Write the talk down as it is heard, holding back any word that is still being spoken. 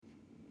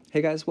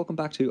Hey guys, welcome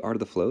back to Art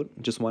of the Float.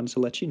 Just wanted to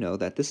let you know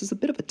that this is a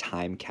bit of a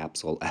time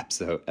capsule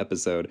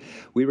episode.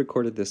 We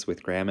recorded this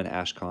with Graham and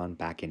Ashcon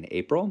back in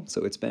April,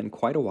 so it's been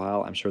quite a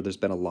while. I'm sure there's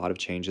been a lot of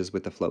changes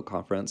with the Float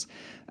conference.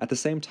 At the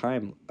same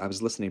time, I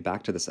was listening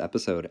back to this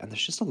episode, and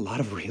there's just a lot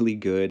of really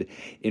good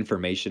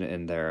information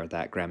in there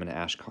that Graham and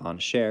Ashcon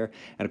share,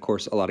 and of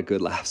course, a lot of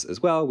good laughs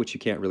as well, which you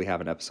can't really have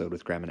an episode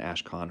with Graham and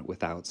Ashcon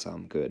without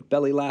some good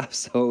belly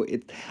laughs. So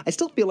I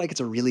still feel like it's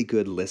a really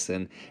good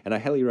listen, and I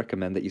highly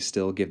recommend that you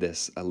still give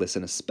this a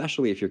listen,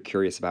 especially if you're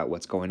curious about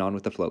what's going on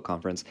with the Float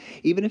conference,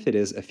 even if it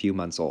is a few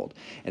months old.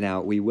 And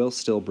now we will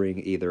still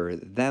bring either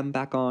them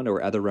back on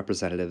or other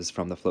representatives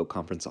from the Float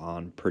conference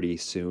on pretty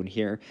soon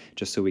here,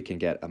 just so we can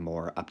get a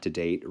more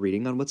up-to-date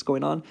reading on what's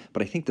going on.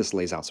 But I think this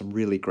lays out some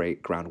really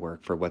great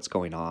groundwork for what's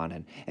going on,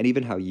 and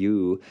even how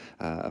you,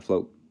 a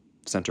Float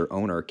Center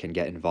owner, can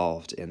get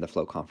involved in the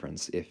Float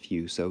conference if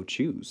you so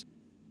choose.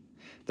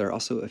 There are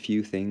also a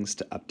few things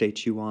to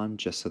update you on,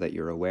 just so that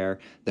you're aware.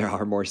 There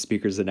are more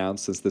speakers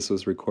announced since this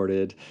was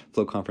recorded.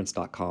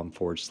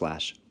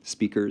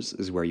 floatconference.com/speakers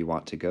is where you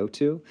want to go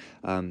to.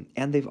 And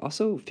they've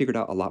also figured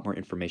out a lot more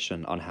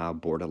information on how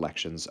board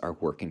elections are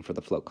working for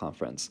the Float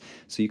Conference.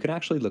 So you can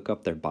actually look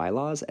up their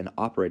bylaws and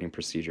operating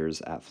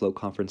procedures at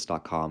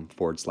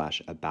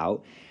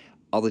floatconference.com/about.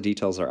 All the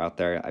details are out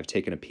there. I've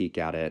taken a peek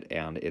at it,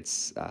 and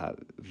it's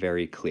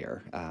very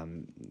clear,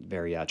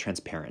 very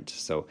transparent.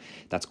 So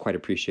that's quite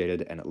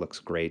appreciated, and it looks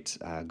great.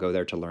 Go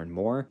there to learn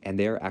more. And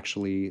they're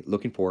actually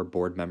looking for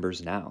board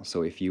members now.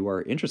 So if you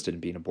are interested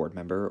in being a board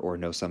member or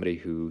know somebody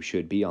who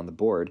should be on the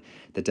board,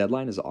 the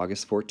deadline is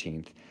August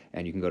 14th,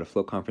 and you can go to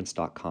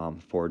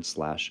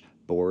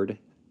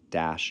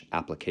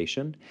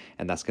floatconference.com/board-application,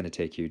 and that's going to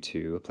take you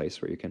to a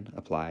place where you can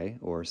apply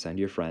or send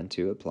your friend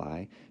to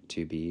apply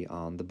to be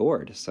on the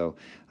board. So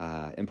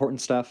important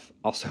stuff.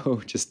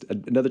 Also, just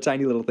another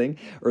tiny little thing,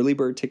 early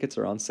bird tickets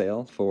are on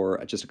sale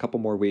for just a couple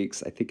more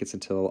weeks. I think it's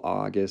until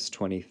August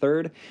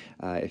 23rd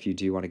if you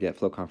do want to get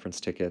Float Conference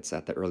tickets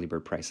at the early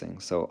bird pricing.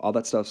 So all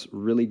that stuff's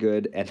really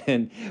good. And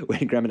then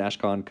when Graham and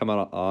Ashcon come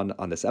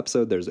on this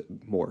episode, there's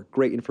more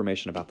great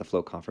information about the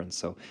Float Conference.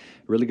 So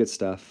really good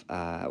stuff.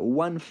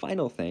 One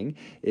final thing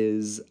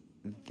is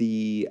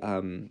the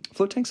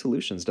Float Tank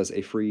Solutions does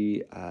a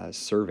free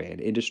survey, an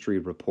industry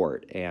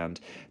report, and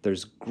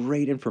there's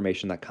great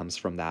information that comes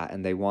from that,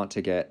 and they want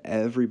to get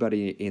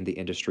everybody in the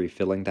industry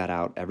filling that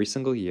out every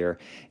single year,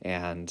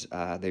 and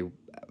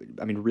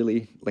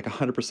really, like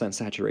 100%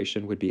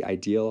 saturation would be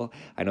ideal.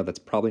 I know that's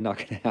probably not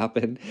going to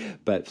happen,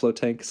 but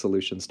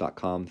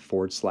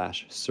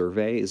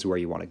floattanksolutions.com/survey is where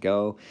you want to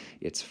go.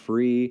 It's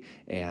free,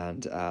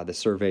 and the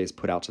survey is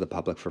put out to the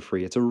public for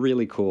free. It's a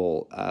really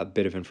cool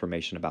bit of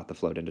information about the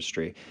float industry.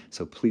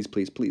 So please,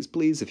 please, please,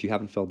 please, if you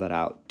haven't filled that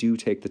out, do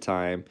take the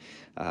time.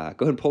 Go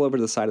ahead and pull over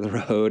to the side of the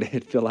road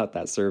and fill out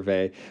that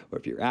survey. Or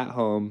if you're at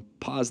home,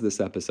 pause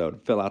this episode,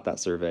 fill out that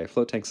survey,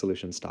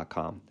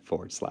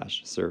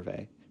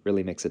 floattanksolutions.com/survey.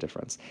 Really makes a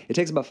difference. It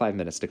takes about 5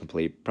 minutes to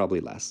complete,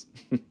 probably less.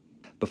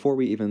 Before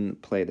we even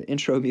play the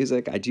intro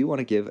music, I do want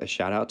to give a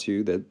shout out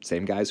to the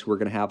same guys who we're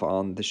going to have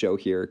on the show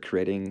here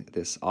creating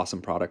this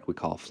awesome product we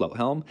call Float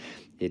Helm.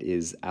 It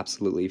is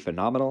absolutely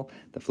phenomenal.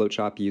 The Float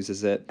Shop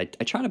uses it. I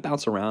try to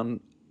bounce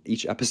around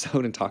each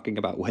episode and talking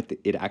about what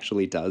it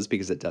actually does,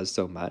 because it does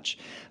so much.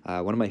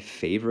 One of my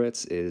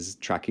favorites is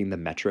tracking the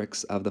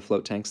metrics of the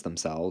float tanks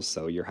themselves.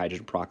 So your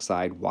hydrogen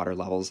peroxide, water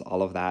levels,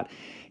 all of that.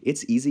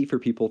 It's easy for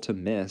people to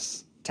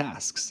miss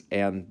tasks,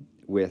 and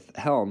with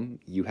Helm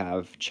you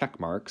have check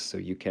marks, so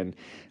you can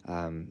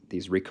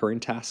these recurring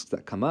tasks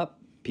that come up,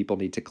 people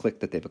need to click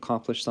that they've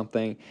accomplished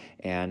something,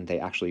 and they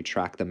actually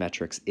track the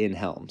metrics in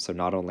Helm. So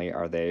not only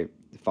are they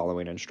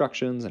following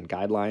instructions and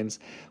guidelines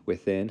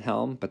within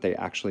Helm, but they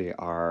actually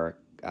are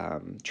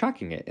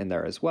tracking it in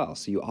there as well.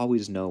 So you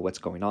always know what's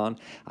going on.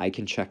 I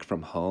can check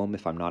from home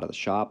if I'm not at the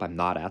shop. I'm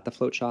not at the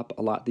float shop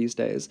a lot these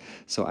days.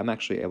 So I'm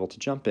actually able to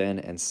jump in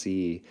and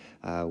see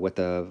what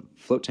the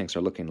float tanks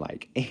are looking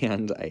like.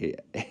 And I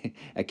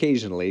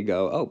occasionally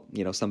go, oh,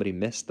 somebody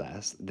missed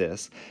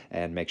this,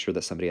 and make sure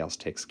that somebody else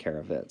takes care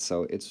of it.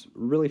 So it's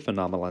really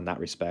phenomenal in that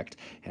respect.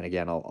 And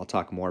again, I'll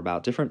talk more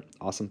about different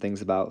awesome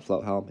things about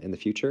Float Helm in the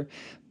future.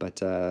 But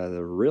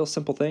the real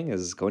simple thing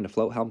is going to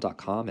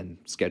floathelm.com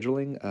and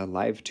scheduling a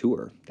live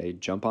tour. They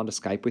jump onto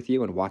Skype with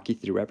you and walk you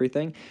through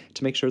everything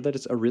to make sure that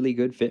it's a really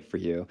good fit for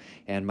you.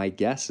 And my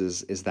guess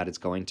is that it's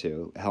going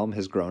to. Helm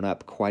has grown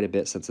up quite a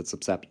bit since its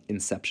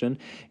inception,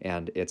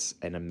 and it's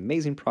an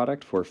amazing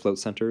product for float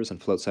centers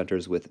and float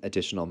centers with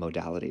additional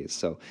modalities.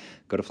 So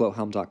go to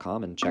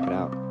floathelm.com and check it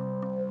out.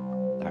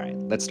 All right,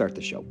 let's start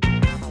the show.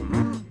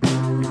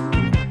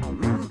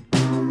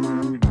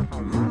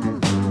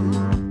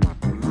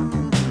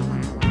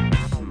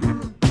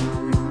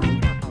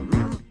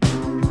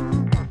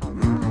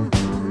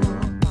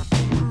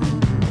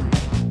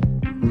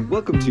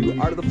 Welcome to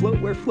Art of the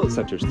Float, where float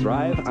centers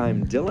thrive.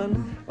 I'm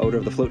Dylan, owner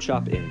of the Float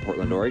Shop in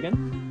Portland,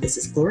 Oregon. This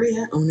is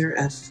Gloria, owner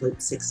of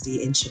Float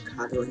 60 in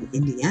Chicago and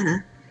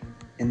Indiana.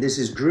 And this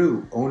is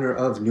Drew, owner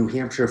of New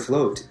Hampshire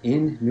Float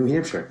in New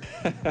Hampshire.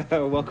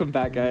 Welcome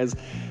back, guys.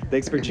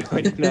 Thanks for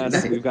joining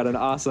us. We've got an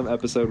awesome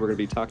episode. We're going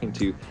to be talking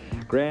to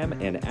Graham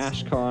and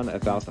Ashcon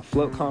about the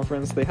Float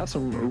Conference. They have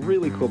some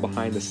really cool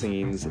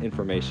behind-the-scenes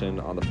information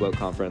on the Float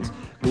Conference.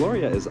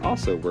 Gloria is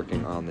also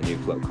working on the new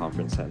Float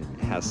Conference and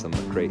has some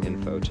great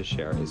info to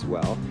share as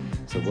well.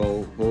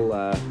 So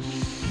we'll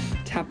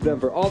tap them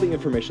for all the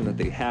information that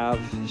they have.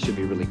 Should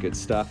be really good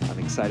stuff. I'm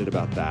excited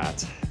about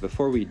that.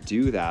 Before we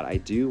do that, I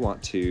do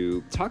want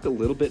to talk a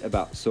little bit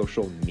about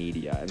social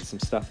media and some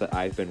stuff that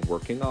I've been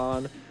working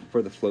on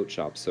for the Float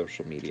Shop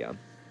social media.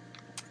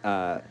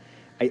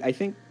 I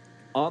think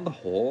on the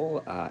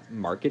whole,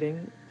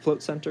 marketing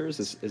float centers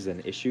is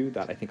an issue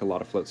that I think a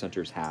lot of float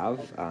centers have.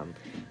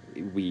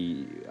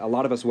 A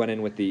lot of us went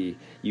in with the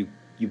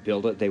you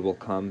build it, they will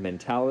come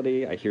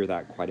mentality. I hear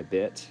that quite a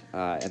bit.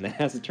 And then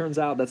as it turns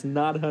out, that's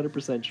not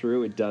 100%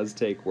 true. It does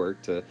take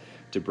work to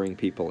bring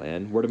people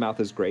in. Word of mouth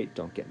is great,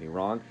 don't get me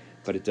wrong,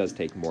 but it does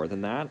take more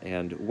than that.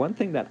 And one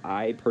thing that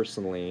I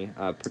personally,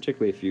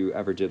 particularly if you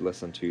ever did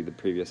listen to the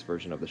previous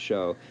version of the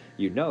show,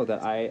 you know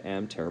that I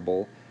am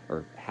terrible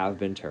or have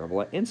been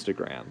terrible at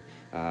Instagram.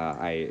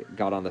 I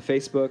got on the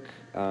Facebook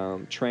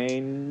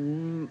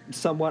train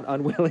somewhat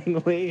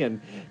unwillingly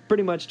and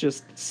pretty much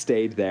just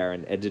stayed there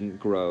and didn't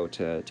grow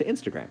to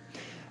Instagram.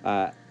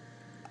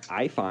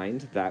 I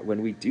find that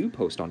when we do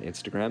post on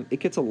Instagram, it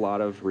gets a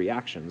lot of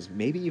reactions,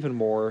 maybe even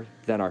more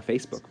than our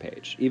Facebook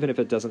page, even if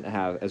it doesn't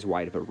have as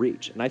wide of a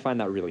reach. And I find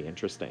that really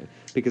interesting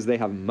because they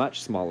have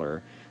much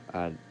smaller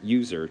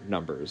user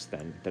numbers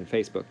than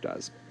Facebook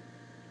does.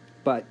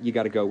 But you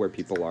got to go where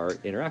people are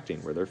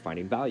interacting, where they're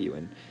finding value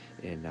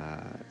in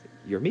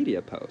your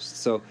media posts.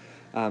 So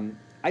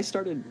I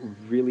started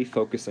really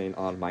focusing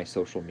on my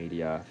social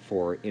media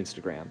for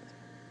Instagram.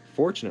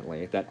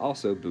 Fortunately, that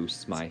also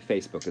boosts my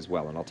Facebook as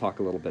well, and I'll talk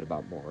a little bit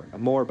about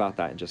more about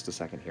that in just a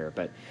second here.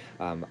 But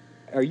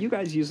are you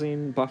guys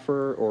using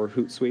Buffer or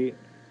Hootsuite?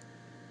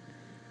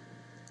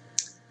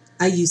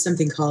 I use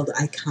something called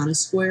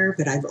Iconosquare,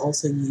 but I've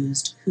also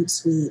used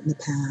Hootsuite in the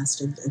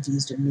past. I've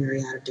used a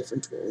myriad of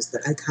different tools,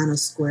 but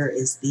Iconosquare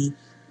is the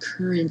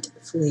current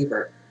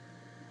flavor.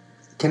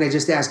 Can I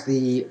just ask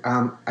the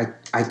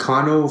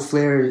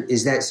Iconoflare,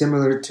 is that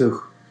similar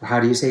to,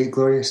 how do you say it,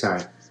 Gloria?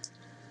 Sorry.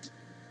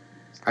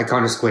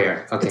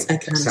 Iconosquare. Okay. It's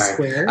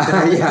Iconosquare.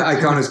 Yeah,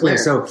 Iconosquare.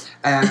 So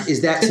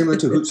is that similar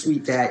to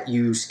Hootsuite that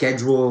you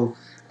schedule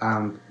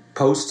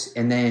posts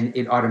and then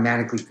it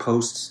automatically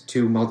posts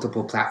to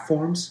multiple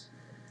platforms?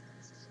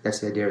 That's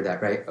the idea of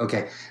that, right?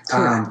 Okay.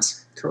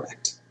 Correct.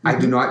 Mm-hmm. I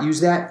do not use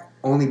that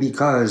only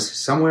because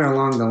somewhere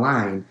along the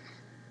line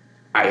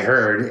I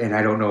heard, and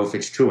I don't know if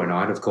it's true or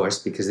not, of course,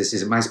 because this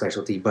isn't my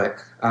specialty,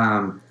 but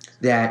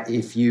that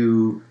if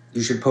you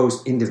should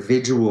post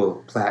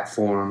individual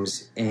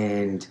platforms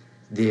and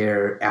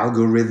they're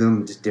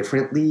algorithmed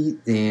differently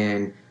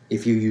than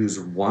if you use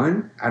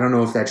one. I don't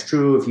know if that's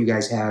true, if you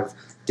guys have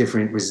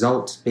different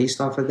results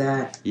based off of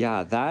that.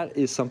 Yeah, that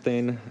is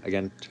something,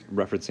 again,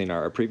 referencing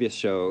our previous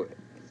show,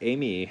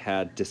 Amy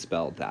had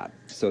dispelled that.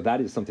 So that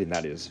is something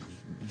that is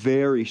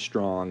very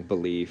strong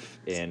belief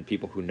in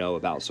people who know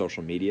about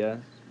social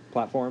media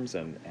platforms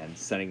and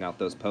sending out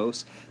those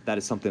posts. That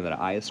is something that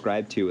I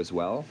ascribe to as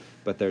well,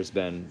 but there's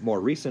been more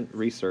recent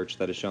research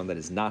that has shown that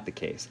is not the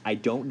case. I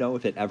don't know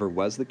if it ever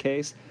was the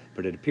case,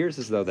 but it appears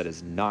as though that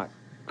is not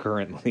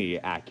currently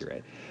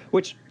accurate,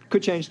 which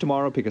could change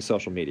tomorrow because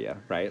social media,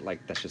 right?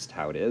 Like, that's just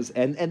how it is.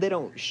 And they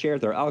don't share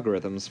their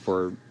algorithms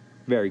for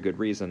very good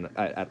reason,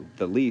 at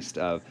the least,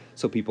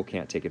 so people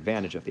can't take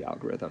advantage of the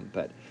algorithm.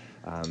 But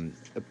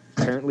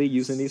apparently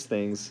using these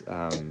things,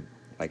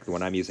 like the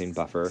one I'm using,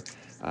 Buffer,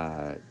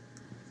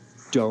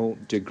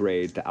 don't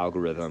degrade the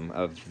algorithm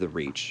of the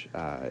reach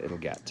it'll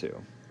get to.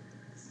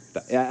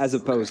 As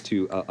opposed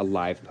to a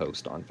live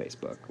post on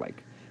Facebook.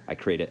 Like, I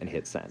create it and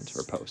hit send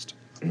or post.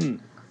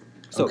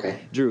 So, okay.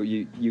 Drew,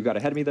 you got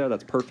ahead of me there.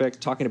 That's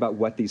perfect. Talking about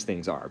what these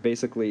things are.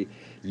 Basically,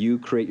 you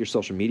create your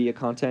social media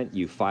content,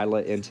 you file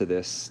it into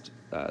this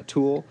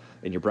tool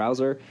in your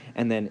browser,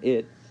 and then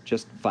it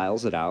just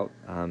files it out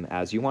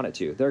as you want it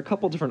to. There are a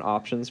couple different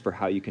options for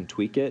how you can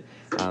tweak it,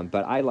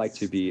 but I like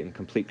to be in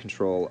complete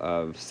control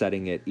of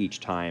setting it each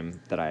time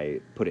that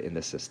I put it in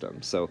the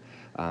system. So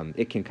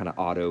it can kind of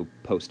auto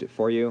post it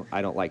for you.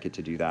 I don't like it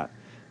to do that.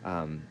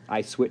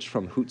 I switched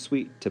from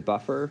Hootsuite to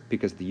Buffer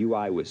because the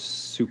UI was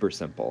super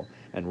simple.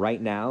 And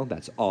right now,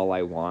 that's all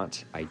I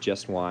want. I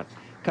just want...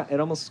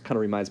 It almost kind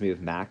of reminds me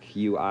of Mac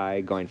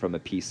UI going from a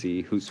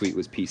PC. Hootsuite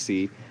was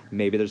PC.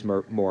 Maybe there's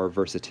more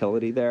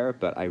versatility there,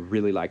 but I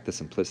really like the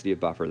simplicity of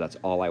Buffer. That's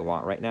all I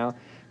want right now.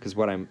 Because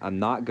what I'm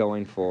not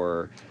going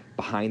for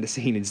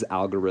behind-the-scenes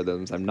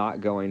algorithms. I'm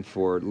not going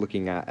for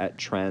looking at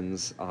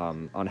trends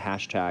on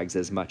hashtags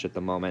as much at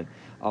the moment.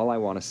 All I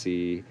want to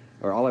see,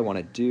 or all I want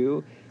to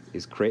do,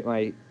 is create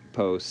my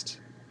post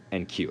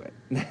and queue it.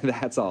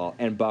 That's all.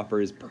 And Buffer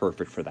is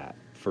perfect for that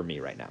for me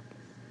right now.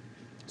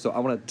 So I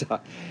want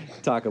to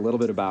talk a little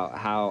bit about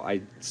how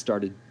I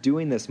started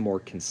doing this more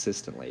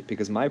consistently,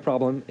 because my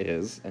problem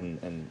is,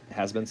 and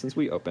has been since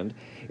we opened,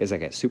 is I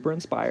get super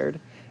inspired,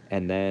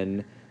 and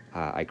then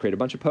I create a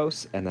bunch of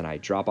posts, and then I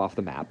drop off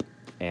the map,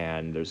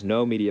 and there's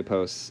no media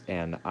posts,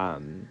 and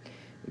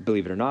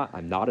believe it or not,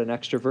 I'm not an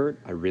extrovert.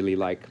 I really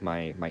like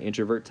my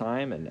introvert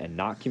time and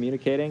not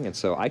communicating. And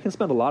so I can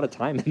spend a lot of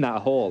time in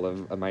that hole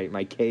of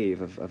my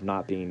cave of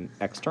not being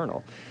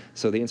external.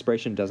 So the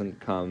inspiration doesn't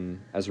come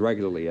as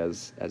regularly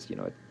as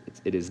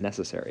it is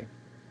necessary.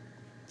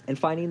 And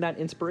finding that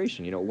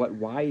inspiration,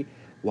 why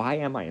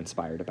am I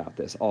inspired about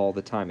this all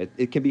the time?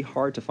 It can be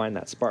hard to find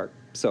that spark.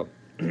 So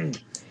there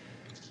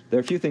are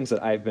a few things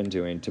that I've been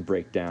doing to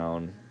break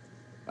down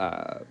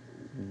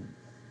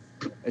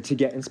to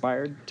get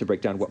inspired, to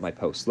break down what my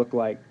posts look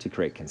like, to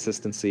create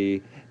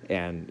consistency,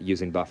 and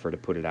using Buffer to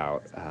put it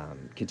out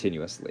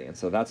continuously. And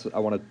so I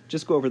want to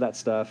just go over that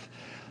stuff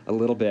a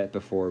little bit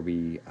before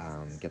we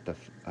get the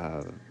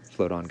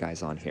Float On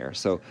guys on here.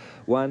 So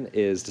one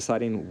is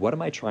deciding, what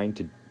am I trying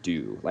to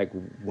do? Like,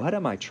 what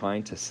am I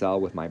trying to sell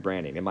with my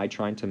branding? Am I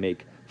trying to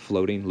make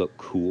floating look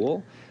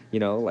cool?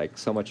 Like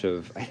so much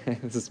of,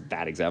 this is a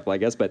bad example, I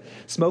guess, but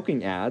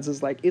smoking ads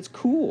is like, it's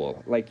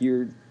cool. Like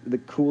you're the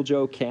Cool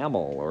Joe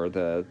Camel or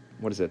the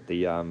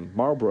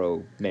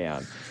Marlboro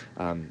Man.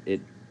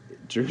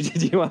 Drew,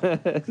 did you want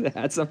to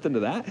add something to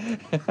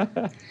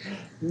that?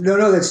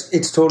 No,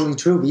 it's totally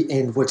true.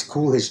 And what's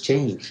cool has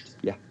changed.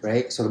 Yeah.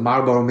 Right? So the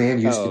Marlboro Man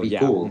used to be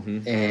cool,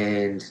 mm-hmm.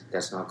 and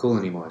that's not cool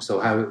anymore.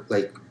 So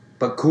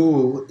but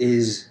cool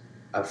is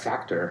a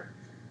factor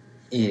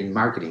in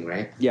marketing,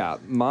 right? Yeah,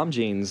 mom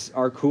jeans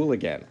are cool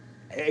again.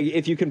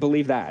 If you can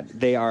believe that,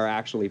 they are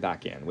actually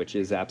back in, which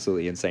is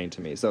absolutely insane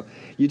to me. So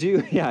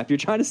if you're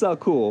trying to sell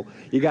cool,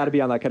 you got to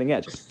be on that cutting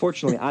edge.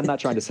 Fortunately, I'm not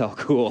trying to sell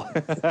cool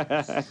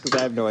because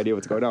I have no idea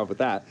what's going on with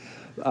that.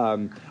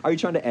 Are you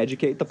trying to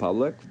educate the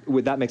public?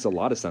 That makes a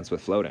lot of sense with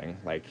floating.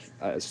 Like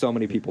so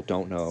many people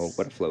don't know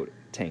what a float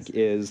tank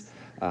is,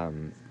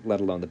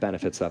 let alone the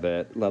benefits of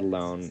it, let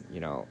alone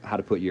how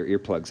to put your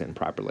earplugs in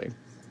properly.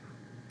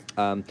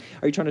 Are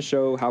you trying to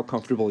show how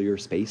comfortable your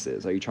space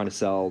is? Are you trying to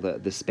sell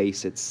the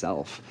space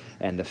itself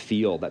and the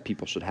feel that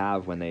people should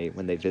have when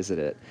they visit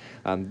it?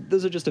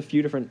 Those are just a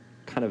few different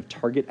kind of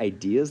target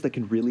ideas that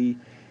can really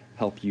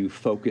help you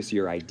focus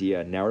your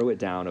idea, narrow it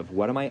down of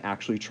what am I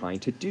actually trying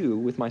to do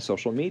with my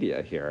social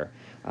media here,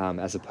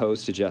 as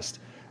opposed to just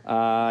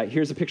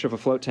here's a picture of a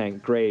float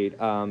tank. Great.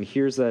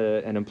 Here's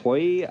an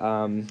employee.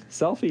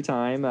 Selfie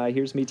time.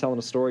 Here's me telling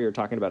a story or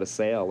talking about a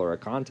sale or a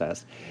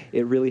contest.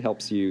 It really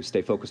helps you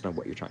stay focused on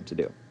what you're trying to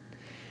do.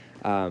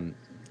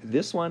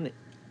 This one,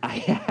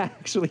 I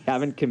actually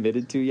haven't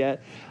committed to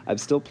yet. I'm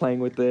still playing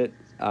with it,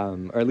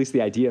 or at least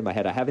the idea in my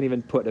head. I haven't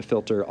even put a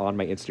filter on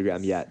my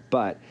Instagram yet,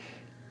 but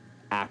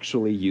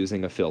actually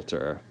using a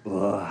filter.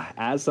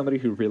 As somebody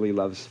who really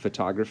loves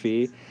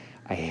photography,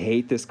 I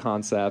hate this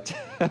concept,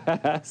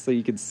 so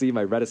you can see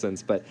my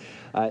reticence, but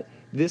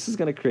this is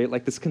going to create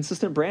like this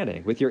consistent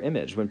branding with your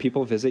image. When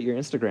people visit your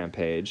Instagram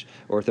page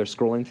or if they're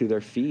scrolling through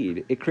their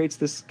feed, it creates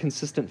this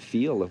consistent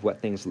feel of what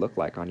things look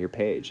like on your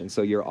page. And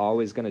so you're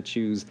always going to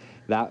choose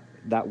that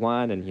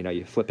one, and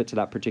you flip it to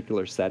that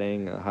particular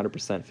setting, 100%,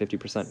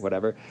 50%,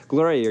 whatever.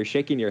 Gloria, you're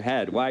shaking your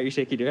head. Why are you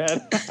shaking your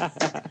head?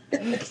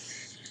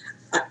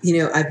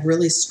 I've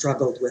really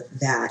struggled with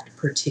that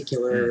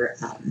particular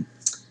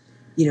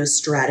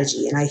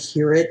strategy, and I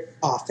hear it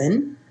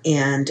often,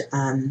 and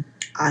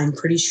I'm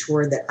pretty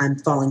sure that I'm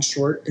falling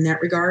short in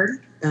that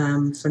regard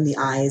from the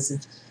eyes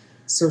of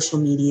social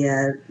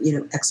media,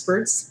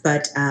 experts.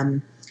 But,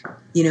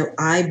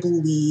 I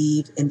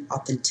believe in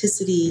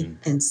authenticity,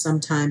 and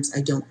sometimes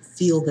I don't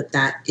feel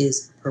that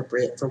is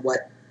appropriate for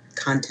what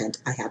content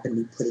I happen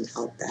to be putting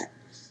out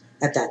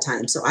at that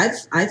time. So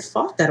I've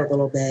fought that a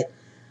little bit,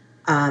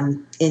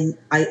 and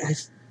I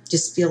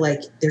just feel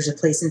like there's a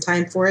place and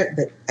time for it,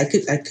 but I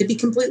could be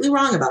completely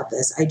wrong about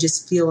this. I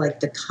just feel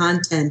like the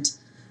content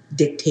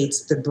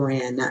dictates the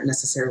brand, not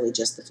necessarily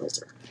just the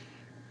filter.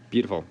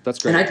 Beautiful. That's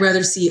great. And I'd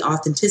rather see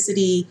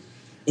authenticity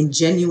and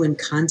genuine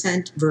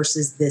content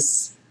versus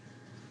this,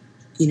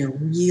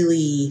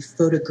 really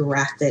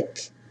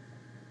photographic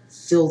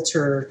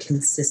filter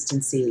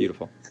consistency.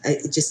 Beautiful.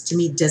 It just, to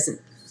me,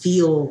 doesn't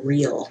feel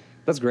real.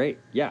 That's great.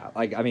 Yeah.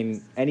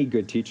 Any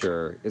good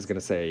teacher is going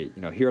to say,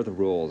 here are the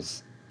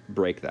rules,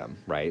 break them,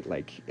 right?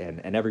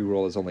 And every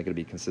rule is only going to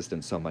be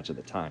consistent so much of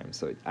the time.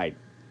 So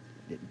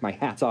my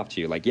hat's off to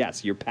you.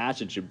 Yes, your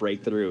passion should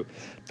break through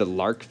the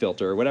Lark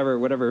filter or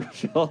whatever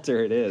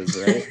filter it is,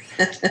 right?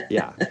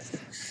 Yeah.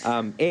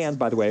 And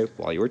by the way,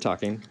 while you were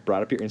talking,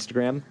 brought up your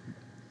Instagram.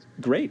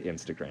 Great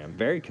Instagram,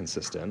 very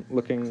consistent,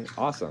 looking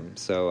awesome.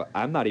 So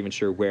I'm not even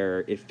sure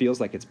where it feels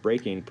like it's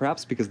breaking,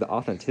 perhaps because the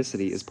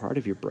authenticity is part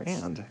of your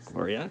brand,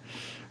 Gloria.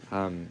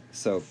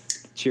 So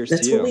cheers to you.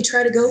 That's what we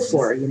try to go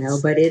for,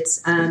 but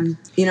it's,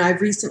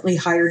 I've recently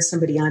hired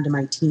somebody onto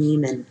my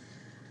team, and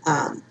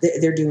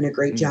they're doing a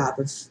great job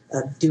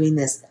of doing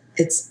this.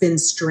 It's been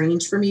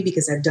strange for me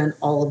because I've done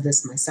all of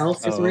this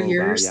myself for 3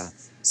 years. Wow, yeah.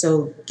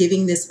 So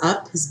giving this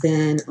up has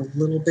been a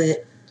little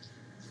bit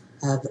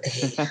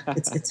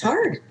It's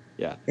hard.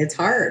 Yeah. It's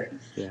hard.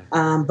 Yeah.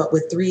 But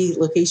with 3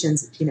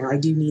 locations, I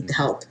do need the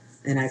help,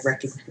 and I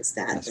recognize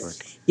that. Nice work.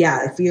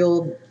 Yeah, I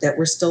feel that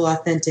we're still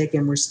authentic,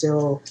 and we're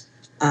still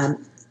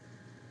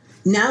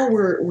now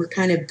we're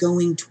kind of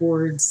going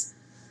towards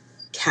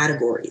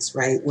categories,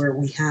 right? Where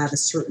we have a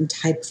certain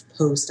type of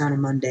post on a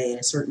Monday and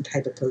a certain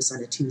type of post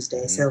on a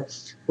Tuesday. So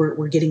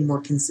we're getting more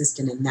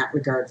consistent in that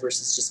regard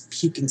versus just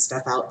puking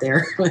stuff out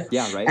there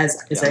Yeah, right.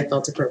 as I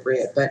felt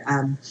appropriate. But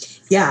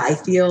yeah, I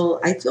feel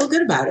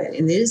good about it,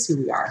 and it is who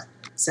we are.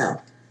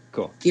 So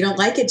cool. If you don't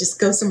like it, just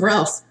go somewhere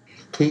else.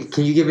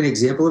 Can you give an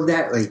example of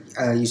that? Like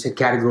you said,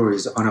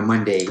 categories on a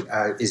Monday.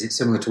 Is it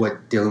similar to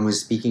what Dylan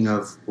was speaking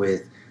of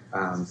with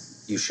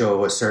you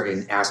show a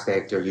certain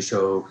aspect, or you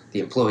show the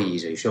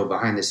employees, or you show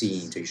behind the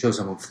scenes, or you show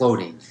someone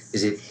floating?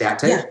 Is it that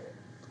type?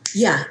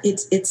 Yeah.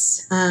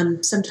 It's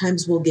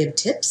sometimes we'll give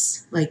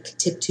tips, like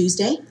Tip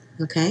Tuesday.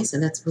 Okay, so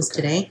that was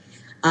today.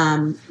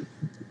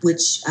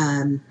 Which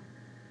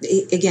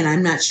again,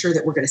 I'm not sure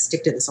that we're going to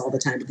stick to this all the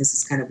time, but this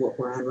is kind of what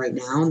we're on right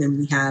now. And then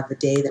we have a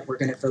day that we're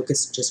going to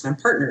focus just on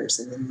partners,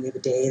 and then we have a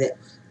day that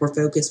we're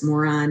focused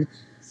more on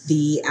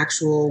the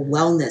actual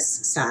wellness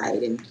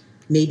side and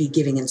maybe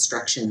giving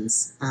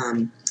instructions.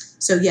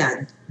 So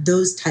yeah,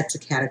 those types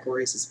of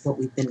categories is what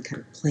we've been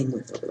kind of playing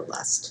with over the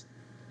last,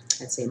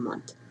 I'd say,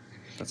 month.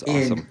 That's awesome.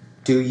 And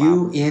do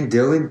you and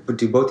Dylan,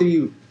 do both of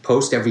you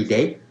post every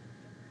day?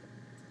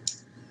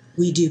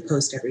 We do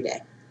post every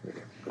day.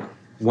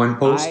 One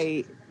post?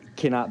 I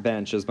cannot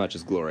bench as much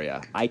as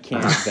Gloria. I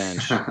can't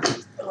bench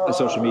a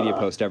social media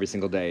post every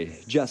single day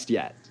just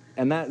yet.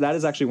 And that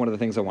is actually one of the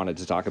things I wanted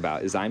to talk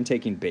about, is I'm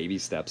taking baby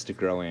steps to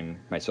growing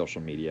my social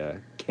media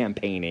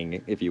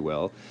campaigning, if you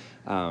will.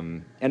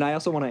 And I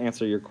also want to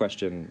answer your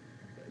question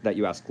that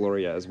you asked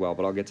Gloria as well,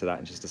 but I'll get to that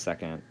in just a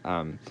second.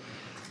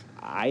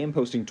 I am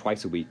posting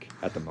twice a week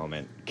at the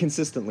moment,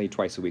 consistently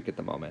twice a week at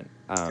the moment.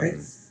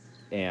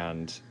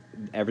 And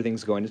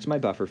everything's going into my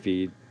buffer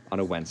feed on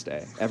a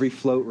Wednesday. Every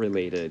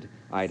float-related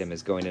item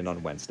is going in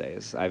on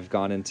Wednesdays. I've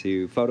gone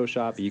into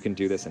Photoshop. You can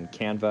do this in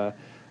Canva.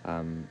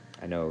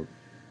 I know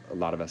a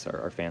lot of us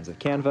are fans of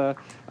Canva.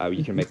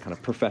 You can make kind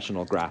of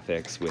professional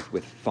graphics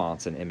with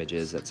fonts and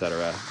images,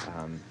 etc.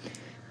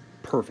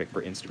 Perfect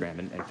for Instagram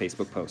and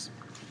Facebook posts.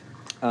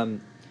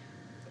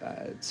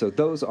 So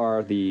those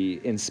are the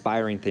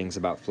inspiring things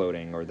about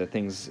floating, or the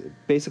things,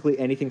 basically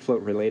anything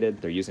float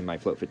related. They're using my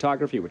float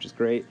photography, which is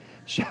great.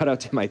 Shout out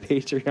to my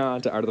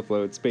Patreon, to Art of the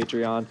Float's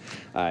Patreon,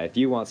 if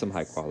you want some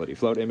high quality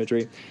float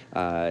imagery,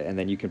 and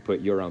then you can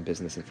put your own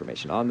business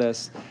information on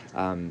this.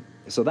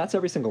 So that's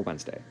every single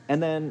Wednesday.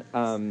 And then,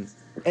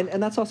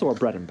 and that's also our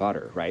bread and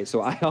butter, right?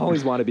 So I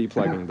always want to be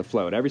plugging the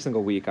float. Every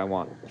single week I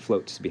want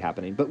float to be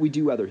happening, but we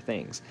do other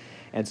things.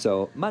 And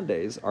so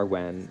Mondays are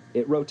when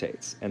it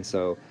rotates. And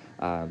so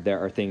there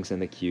are things in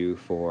the queue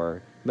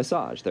for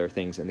massage. There are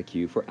things in the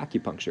queue for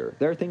acupuncture.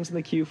 There are things in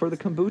the queue for the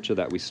kombucha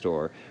that we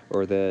store,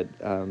 or the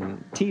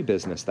tea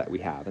business that we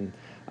have.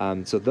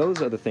 And so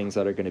those are the things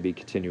that are going to be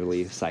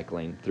continually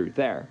cycling through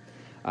there.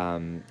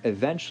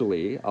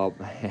 Eventually,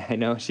 I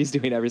know she's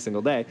doing every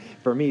single day.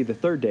 For me, the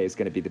third day is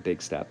going to be the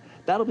big step.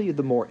 That'll be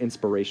the more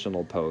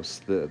inspirational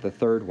posts. The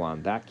third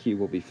one, that queue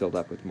will be filled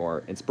up with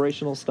more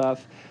inspirational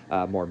stuff,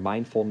 more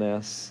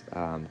mindfulness,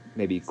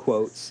 maybe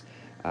quotes.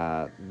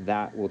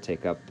 That will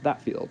take up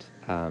that field.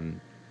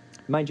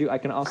 Mind you, I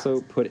can also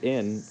put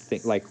in,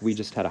 like we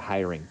just had a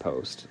hiring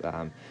post.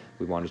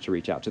 We wanted to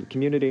reach out to the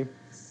community.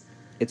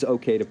 It's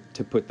okay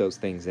to put those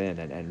things in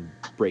and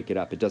break it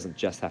up. It doesn't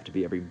just have to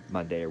be every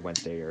Monday or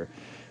Wednesday, or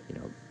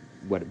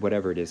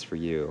whatever it is for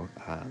you.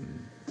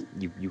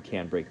 You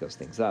can break those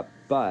things up.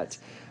 But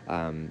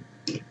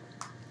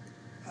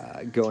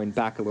going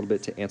back a little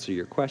bit to answer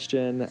your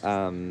question,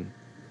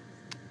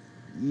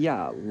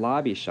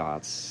 lobby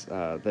shots,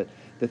 the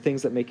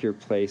things that make your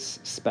place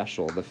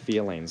special, the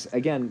feelings.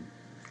 Again,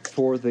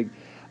 for the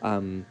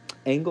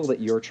angle that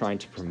you're trying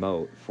to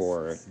promote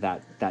for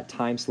that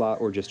time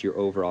slot, or just your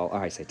overall,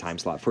 I say time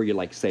slot, for your,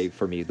 like, say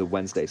for me, the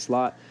Wednesday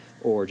slot,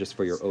 or just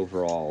for your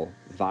overall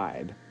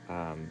vibe.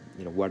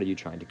 What are you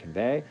trying to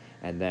convey?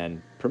 And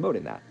then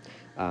promoting that.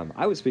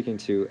 I was speaking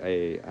to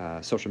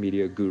a social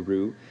media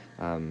guru.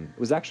 It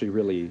was actually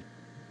really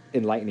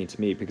enlightening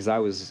to me, because I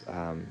was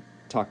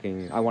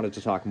I wanted to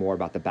talk more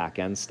about the back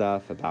end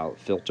stuff, about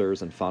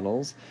filters and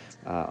funnels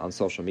on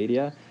social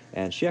media.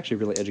 And she actually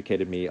really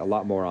educated me a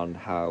lot more on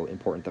how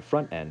important the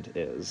front end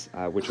is,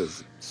 which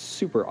was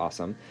super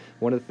awesome.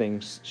 One of the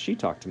things she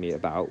talked to me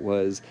about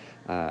was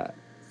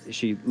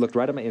she looked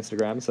right at my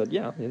Instagram and said,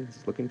 yeah,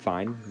 it's looking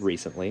fine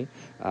recently.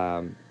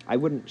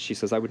 She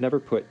says, I would never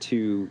put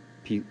two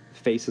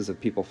faces of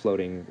people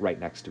floating right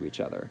next to each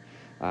other.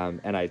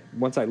 And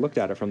once I looked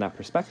at it from that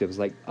perspective, it was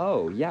like,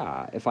 oh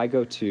yeah, if I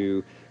go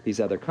to these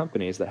other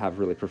companies that have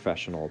really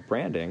professional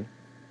branding,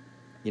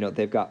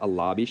 they've got a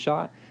lobby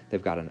shot,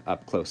 they've got an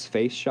up close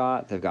face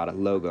shot, they've got a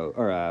logo,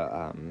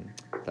 or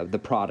the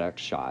product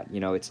shot.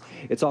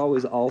 It's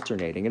always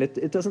alternating, and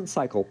it doesn't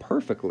cycle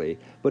perfectly,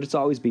 but it's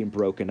always being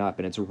broken up.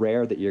 And it's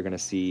rare that you're going to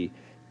see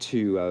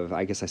two of,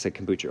 I guess I said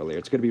kombucha earlier,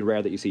 it's going to be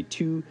rare that you see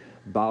two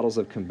bottles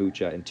of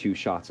kombucha and 2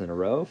 shots in a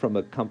row from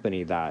a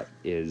company that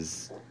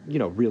is,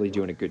 really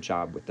doing a good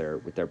job with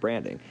their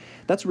branding.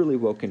 That's really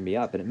woken me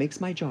up, and it makes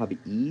my job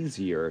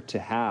easier to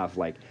have,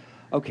 like,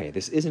 okay,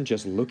 this isn't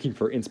just looking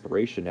for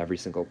inspiration every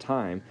single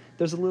time.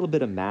 There's a little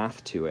bit of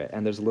math to it,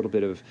 and there's a little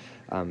bit of,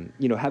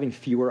 having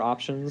fewer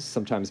options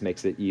sometimes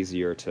makes it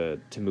easier to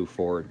move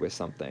forward with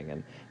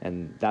something,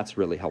 and that's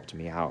really helped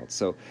me out.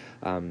 So,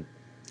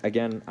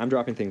 again, I'm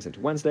dropping things into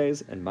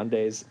Wednesdays and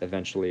Mondays.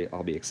 Eventually,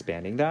 I'll be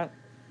expanding that.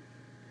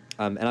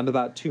 And I'm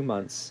about 2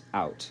 months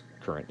out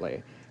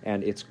currently.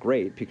 And it's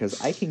great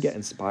because I can get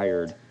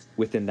inspired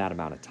within that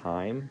amount of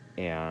time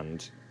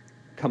and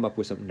come up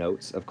with some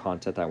notes of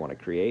content I want to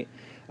create.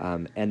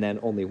 And then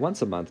only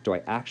once a month do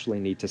I actually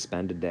need to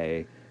spend a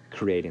day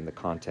creating the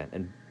content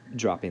and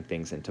dropping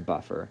things into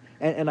Buffer.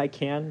 And I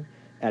can,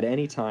 at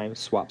any time,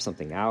 swap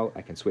something out.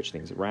 I can switch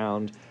things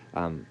around.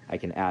 I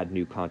can add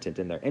new content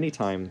in there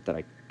anytime that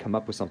I come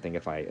up with something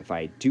if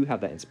I do have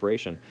that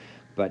inspiration.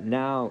 But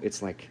now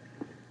it's like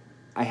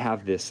I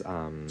have this...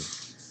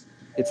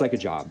 it's like a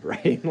job,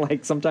 right?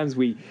 Like sometimes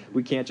we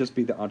can't just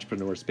be the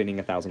entrepreneur spinning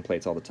 1,000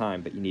 plates all the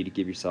time, but you need to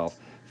give yourself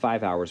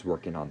 5 hours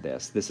working on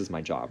this. This is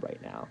my job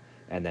right now.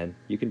 And then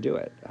you can do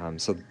it.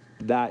 So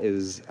that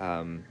is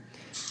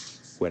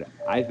what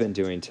I've been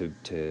doing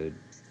to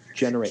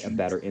generate a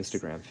better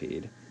Instagram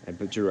feed.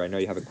 But Drew, I know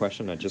you have a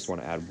question. I just want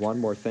to add one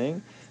more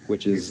thing,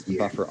 which is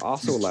Buffer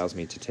also allows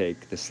me to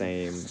take the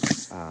same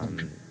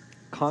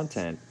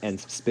content and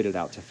spit it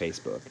out to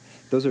Facebook.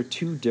 Those are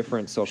 2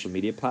 different social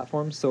media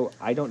platforms, so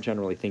I don't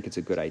generally think it's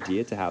a good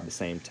idea to have the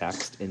same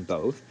text in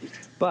both.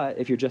 But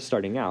if you're just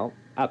starting out,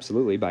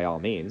 absolutely, by all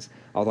means,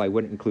 although I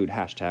wouldn't include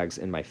hashtags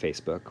in my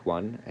Facebook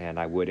one, and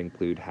I would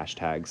include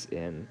hashtags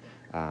in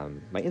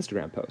my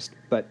Instagram post.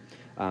 But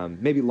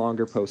maybe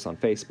longer posts on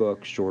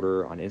Facebook,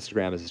 shorter on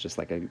Instagram is just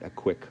like a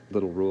quick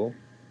little rule.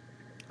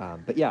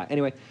 But yeah,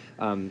 anyway,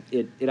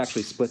 it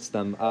actually splits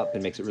them up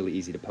and makes it really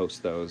easy to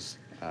post those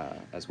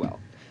as well.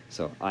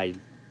 So I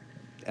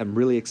am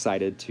really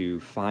excited to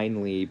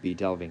finally be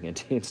delving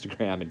into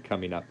Instagram and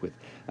coming up with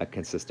a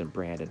consistent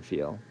brand and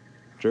feel.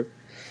 Drew?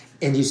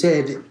 And you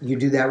said you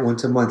do that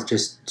once a month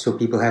just so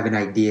people have an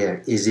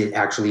idea. Is it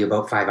actually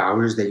about 5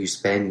 hours that you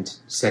spend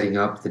setting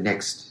up the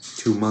next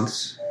 2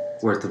 months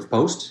worth of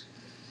posts?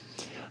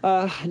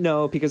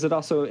 No, because it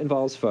also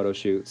involves photo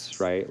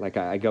shoots, right? Like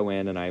I go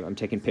in and I'm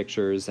taking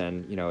pictures,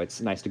 and it's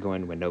nice to go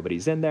in when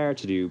nobody's in there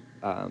to do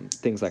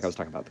things like I was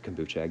talking about the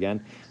kombucha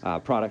again,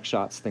 product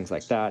shots, things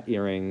like that,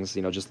 earrings,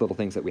 just little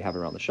things that we have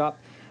around the shop.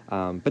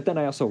 But then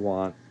I also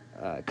want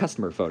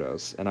customer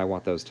photos, and I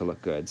want those to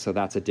look good. So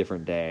that's a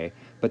different day.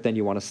 But then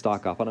you want to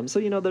stock up on them.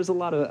 So there's a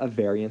lot of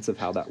variance of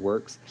how that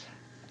works.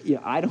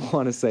 I don't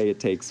want to say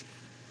it takes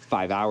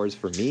 5 hours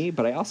for me,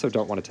 but I also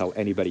don't want to tell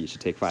anybody it should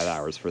take 5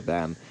 hours for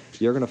them.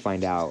 You're going to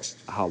find out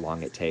how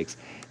long it takes.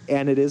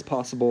 And it is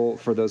possible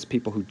for those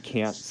people who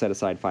can't set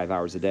aside 5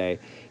 hours a day.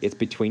 It's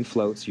between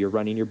floats. You're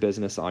running your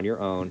business on your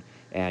own,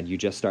 and you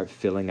just start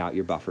filling out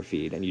your Buffer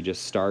feed. And you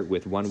just start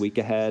with 1 week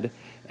ahead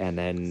and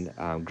then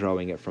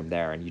growing it from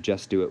there. And you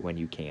just do it when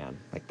you can.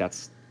 Like,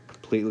 that's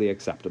completely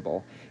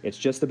acceptable. It's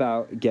just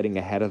about getting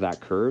ahead of that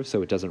curve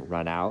so it doesn't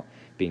run out,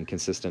 being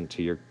consistent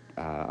to your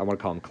I want to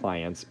call them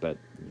clients, but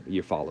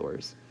your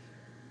followers.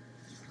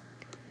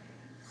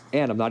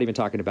 And I'm not even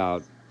talking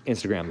about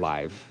Instagram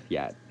Live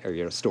yet,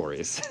 or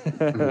stories.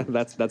 Mm-hmm.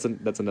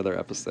 That's another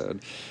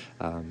episode.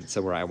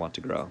 So where I want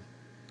to grow.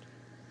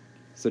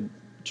 So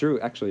Drew,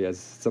 actually, as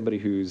somebody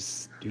who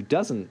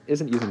isn't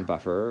using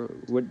Buffer,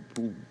 what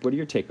are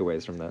your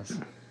takeaways from this?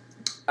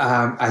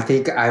 I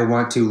think I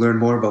want to learn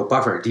more about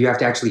Buffer. Do you have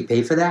to actually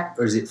pay for that,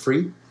 or is it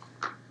free?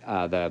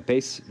 The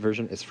base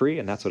version is free,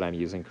 and that's what I'm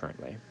using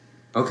currently.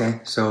 Okay,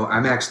 so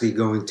I'm actually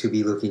going to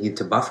be looking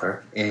into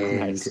Buffer, and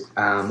nice.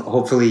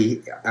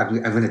 Hopefully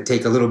I'm going to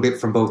take a little bit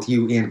from both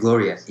you and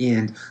Gloria,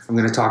 and I'm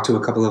going to talk to a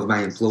couple of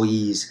my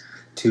employees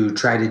to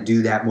try to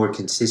do that more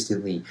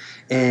consistently.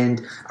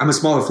 And I'm a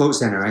smaller float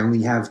center. I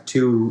only have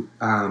two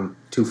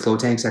float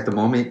tanks at the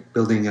moment,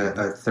 building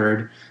a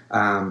third.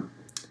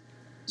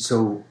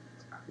 So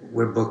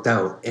we're booked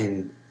out,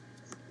 and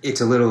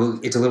it's a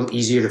little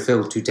easier to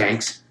fill 2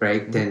 tanks,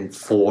 right, mm-hmm. than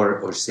 4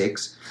 or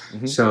 6.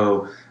 Mm-hmm.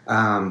 So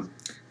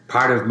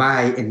part of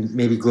my, and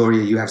maybe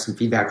Gloria, you have some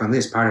feedback on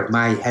this, part of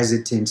my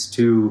hesitance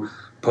to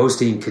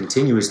posting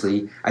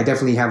continuously, I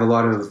definitely have a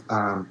lot of,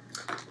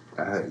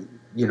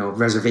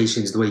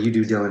 reservations the way you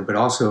do, Dylan, but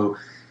also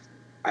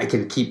I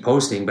can keep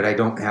posting, but I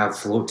don't have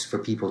floats for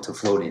people to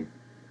float in.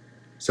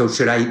 So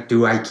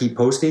do I keep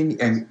posting?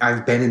 And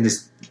I've been in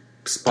this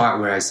spot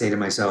where I say to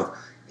myself,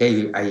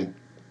 hey,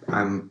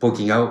 I'm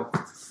booking out,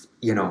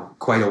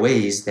 quite a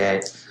ways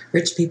that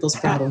rich people's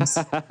problems,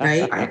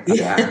 right?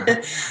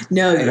 Yeah.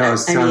 No, I mean,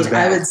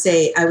 bad.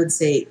 I would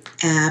say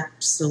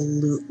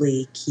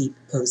absolutely keep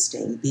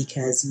posting,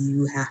 because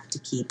you have to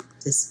keep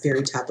this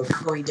very top of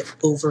going to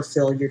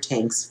overfill your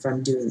tanks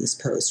from doing these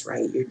posts,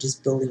 right? You're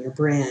just building your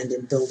brand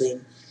and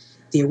building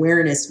the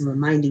awareness and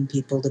reminding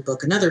people to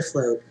book another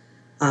float.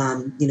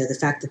 The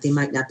fact that they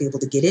might not be able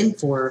to get in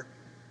for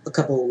a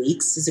couple of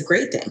weeks is a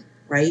great thing,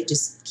 right?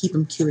 Just keep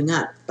them queuing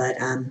up. But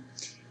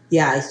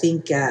I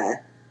think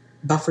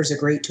Buffer's a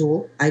great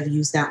tool. I've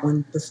used that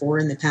one before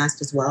in the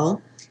past as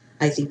well.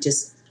 I think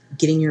just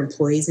getting your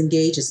employees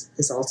engaged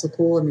is also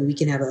cool. I mean, we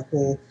can have a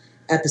whole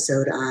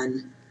episode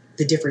on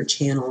the different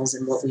channels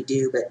and what we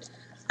do, but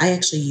I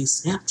actually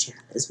use Snapchat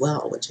as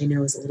well, which I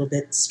know is a little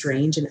bit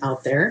strange and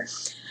out there.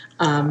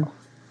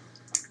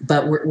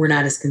 But we're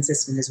not as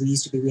consistent as we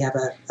used to be. We have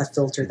a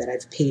filter that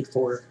I've paid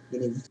for,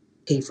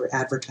 paid for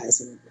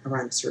advertising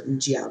around a certain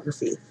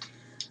geography.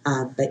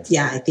 But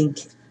yeah, I think,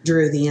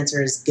 Drew, the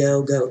answer is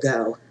go, go,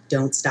 go.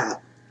 Don't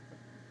stop.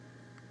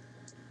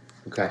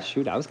 Okay.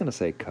 Shoot, I was going to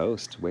say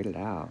coast. Wait it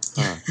out.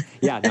 Huh.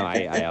 Yeah, no,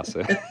 I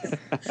also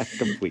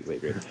completely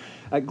agree.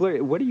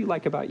 Gloria, what do you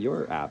like about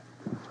your app?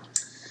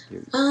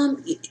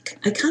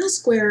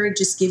 Iconosquare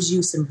just gives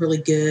you some really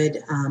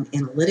good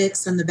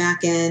analytics on the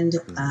back end.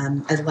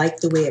 I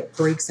like the way it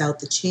breaks out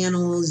the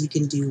channels. You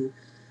can do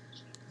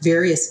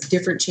various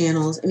different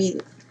channels. I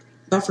mean,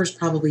 Buffer's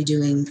probably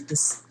doing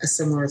a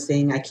similar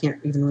thing. I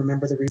can't even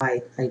remember the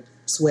reason I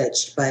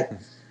switched,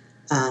 but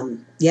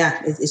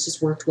it's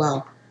just worked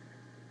well.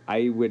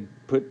 I would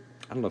put,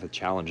 I don't know if a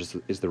challenge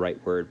is the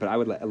right word, but I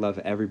would love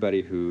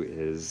everybody who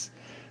is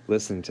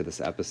listening to this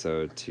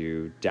episode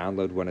to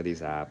download one of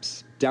these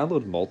apps,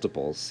 download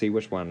multiples, see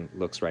which one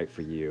looks right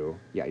for you.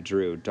 Yeah,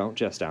 Drew, don't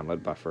just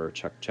download Buffer,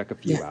 check a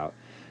few out.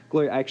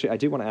 Gloria, actually, I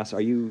do want to ask,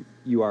 you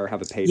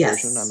have a paid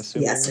version, I'm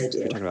assuming? Yes, I do.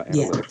 You're talking about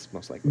analytics,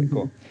 most likely.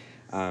 Cool.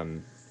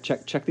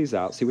 Check these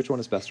out, see which one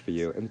is best for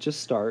you, and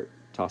just start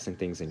tossing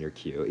things in your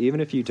queue. Even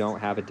if you don't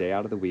have a day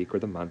out of the week or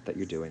the month that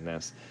you're doing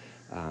this,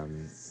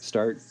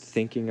 start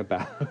thinking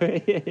about,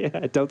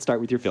 don't start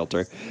with your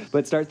filter,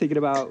 but start thinking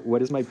about,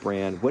 what is my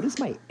brand? What is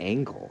my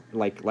angle?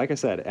 Like I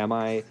said, am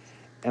I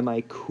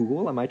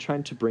cool? Am I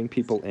trying to bring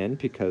people in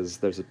because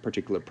there's a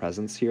particular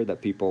presence here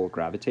that people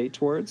gravitate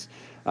towards?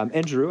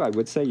 And Drew, I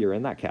would say you're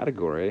in that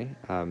category.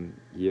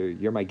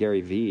 You're my Gary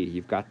Vee.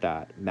 You've got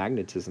that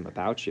magnetism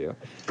about you.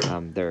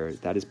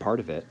 That is part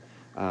of it.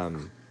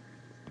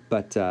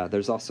 But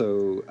there's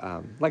also,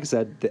 like I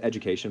said, the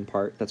education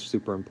part. That's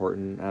super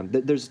important.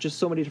 There's just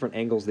so many different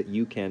angles that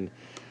you can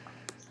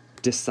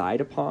decide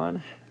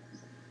upon,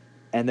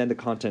 and then the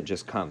content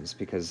just comes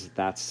because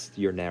that's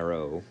your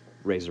narrow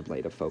razor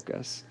blade of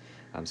focus.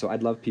 So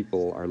I'd love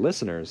our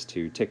listeners,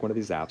 to take one of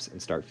these apps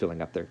and start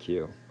filling up their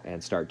queue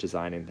and start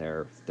designing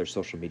their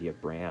social media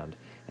brand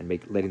and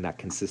letting that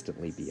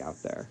consistently be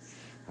out there.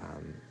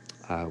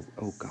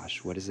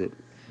 What is it?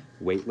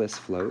 Weightless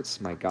Floats,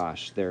 my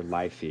gosh, their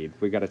live feed.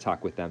 We got to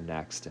talk with them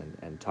next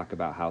and talk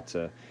about how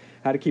to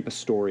keep a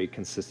story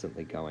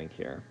consistently going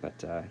here.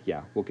 But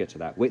we'll get to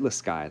that. Weightless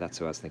Sky, that's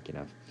who I was thinking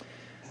of.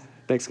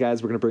 Thanks,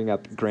 guys. We're going to bring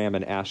up Graham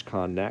and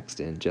Ashkan next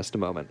in just a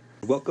moment.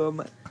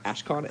 Welcome,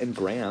 Ashkan and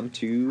Graham,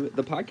 to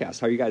the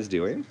podcast. How are you guys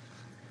doing?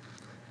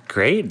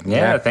 Great.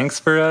 Yeah. Thanks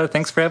for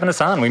having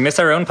us on. We miss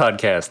our own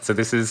podcast, so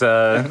this is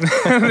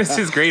this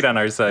is great on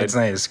our side. It's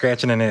nice,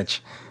 scratching an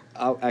itch.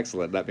 Oh,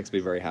 excellent. That makes me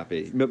very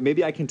happy.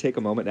 Maybe I can take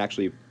a moment and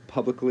actually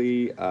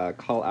publicly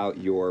call out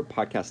your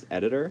podcast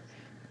editor.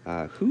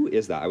 Who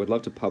is that? I would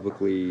love to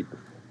publicly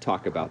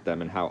talk about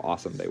them and how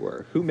awesome they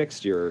were. Who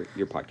mixed your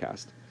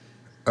podcast?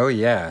 Oh,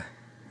 yeah.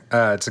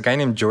 It's a guy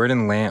named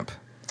Jordan Lamp.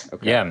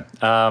 Okay.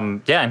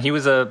 And he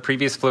was a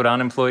previous Float On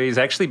employee. He's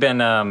actually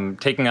been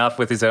taking off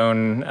with his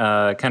own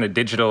kind of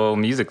digital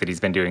music that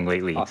he's been doing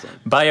lately. Awesome.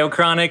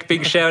 Biochronic,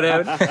 big shout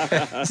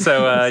out.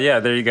 So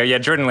there you go. Yeah,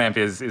 Jordan Lamp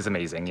is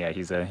amazing. Yeah,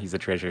 he's a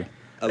treasure.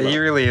 He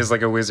really is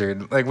like a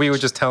wizard. Like, we would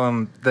just tell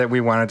him that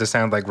we wanted to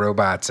sound like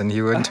robots, and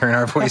he would turn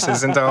our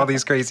voices into all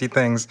these crazy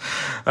things.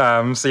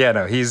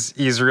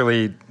 He's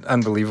really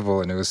unbelievable,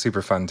 and it was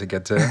super fun to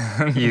get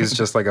to use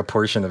just like a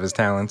portion of his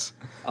talents.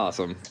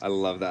 Awesome. I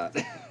love that.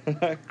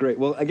 Great.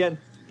 Well, again,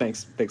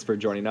 thanks for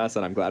joining us,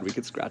 and I'm glad we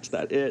could scratch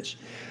that itch.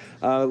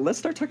 Let's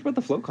start talking about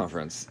the Float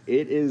Conference.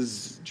 It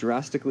is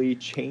drastically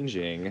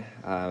changing,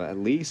 at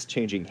least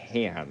changing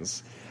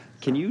hands.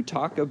 Can you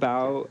talk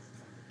about...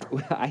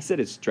 I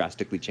said it's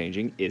drastically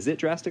changing. Is it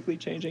drastically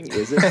changing?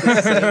 Is it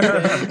the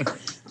same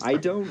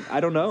thing? I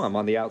don't know. I'm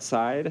on the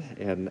outside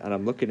and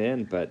I'm looking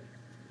in, but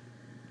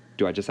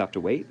do I just have to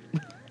wait?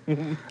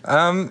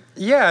 So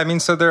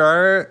there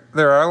are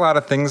a lot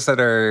of things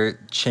that are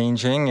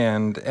changing,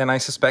 and I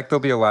suspect there'll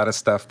be a lot of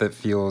stuff that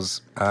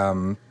feels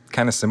kind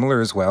of similar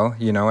as well.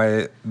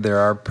 There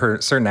are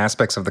certain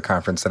aspects of the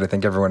conference that I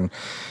think everyone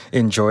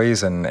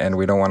enjoys, and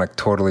we don't want to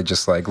totally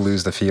just like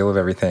lose the feel of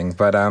everything.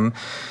 But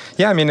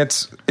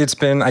it's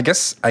been, I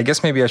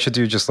guess maybe I should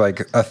do just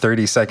like a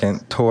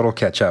 30-second total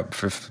catch up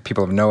for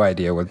people have no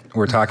idea what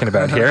we're talking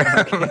about here.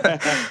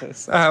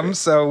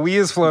 So we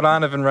as Float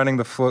On have been running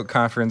the Float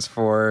Conference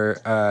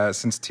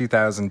since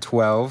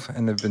 2012,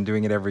 and have been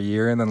doing it every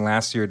year. And then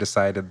last year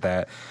decided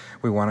that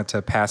we wanted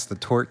to pass the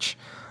torch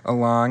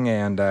along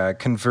and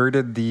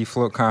converted the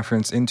Float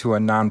Conference into a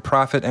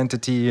nonprofit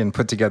entity and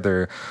put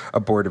together a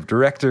board of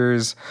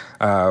directors,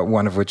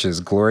 one of which is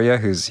Gloria,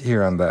 who's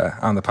here on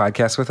the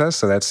podcast with us.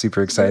 So that's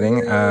super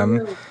exciting.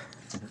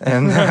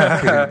 And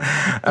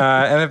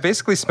I've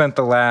basically spent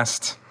the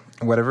last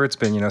whatever it's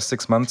been,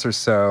 6 months or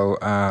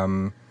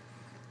so,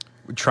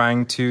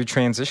 trying to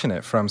transition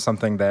it from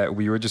something that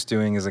we were just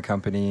doing as a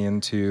company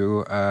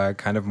into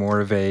kind of more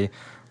of a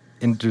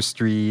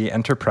industry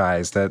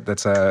enterprise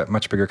that's a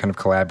much bigger kind of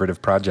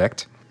collaborative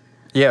project.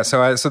 Yeah,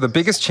 so the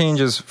biggest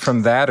changes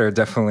from that are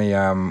definitely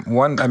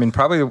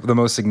probably the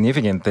most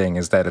significant thing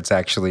is that it's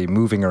actually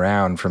moving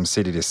around from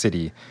city to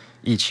city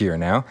each year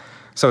now.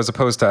 So as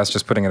opposed to us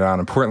just putting it on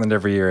in Portland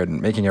every year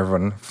and making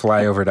everyone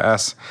fly over to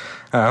us,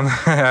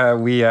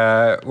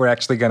 we're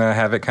actually going to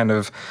have it kind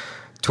of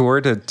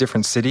tour to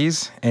different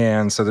cities.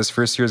 And so this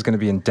first year is going to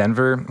be in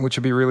Denver, which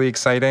will be really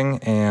exciting.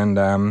 And,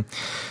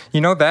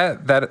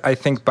 that I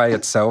think by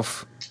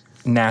itself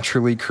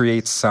naturally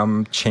creates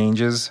some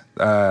changes.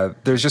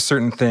 There's just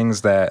certain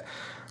things that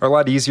are a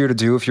lot easier to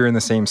do if you're in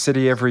the same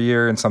city every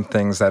year, and some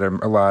things that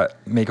are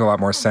make a lot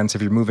more sense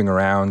if you're moving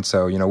around.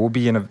 So, we'll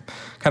be in a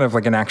kind of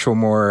like an actual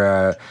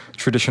more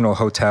traditional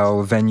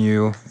hotel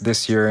venue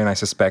this year, and I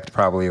suspect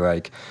probably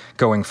like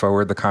going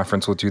forward, the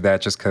conference will do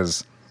that just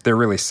because they're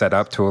really set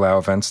up to allow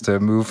events to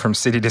move from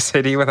city to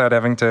city without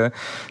having to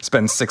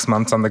spend 6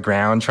 months on the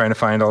ground trying to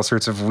find all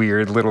sorts of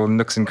weird little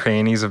nooks and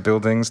crannies of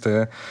buildings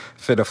to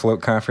fit a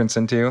float conference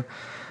into.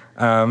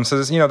 So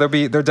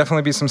there'll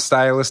definitely be some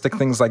stylistic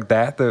things like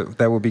that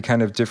will be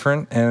kind of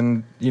different.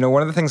 And,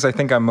 one of the things I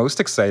think I'm most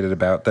excited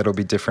about that'll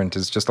be different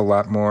is just a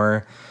lot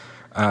more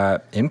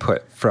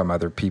input from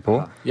other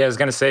people. Yeah, I was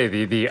going to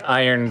say the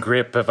iron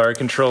grip of our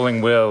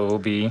controlling will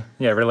be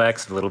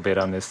relaxed a little bit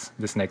on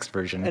this next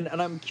version.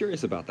 And I'm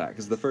curious about that,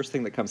 because the first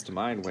thing that comes to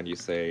mind when you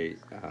say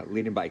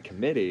leading by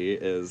committee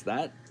is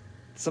that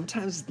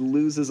sometimes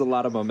loses a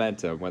lot of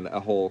momentum when a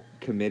whole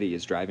committee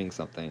is driving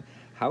something.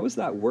 How is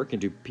that working?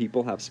 Do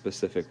people have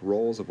specific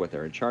roles of what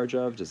they're in charge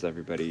of? Does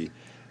everybody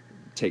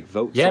take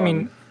votes?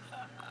 Yeah,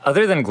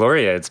 other than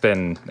Gloria, it's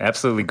been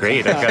absolutely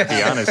great. I've got to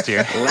be honest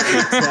here. Let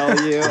me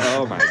tell you,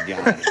 oh my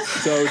God,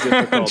 so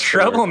difficult.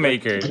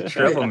 Troublemaker.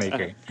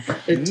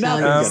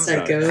 Italian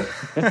psycho.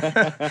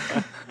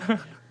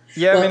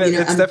 Yeah,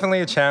 it's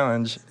definitely a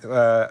challenge.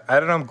 I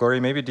don't know,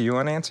 Gloria, maybe do you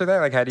want to answer that?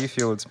 Like, how do you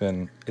feel it's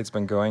been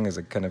going as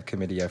a kind of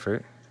committee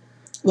effort?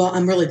 Well,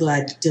 I'm really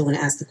glad Dylan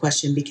asked the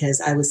question, because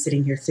I was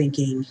sitting here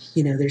thinking,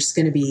 there's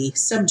going to be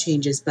some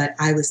changes, but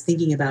I was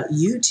thinking about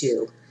you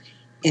two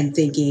and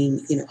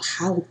thinking,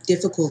 how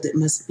difficult it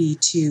must be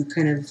to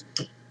kind of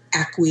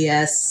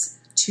acquiesce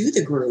to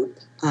the group.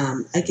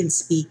 I can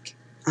speak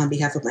on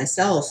behalf of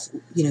myself.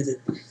 The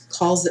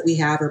calls that we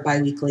have are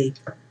biweekly,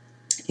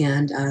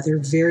 and they're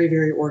very,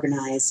 very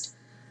organized.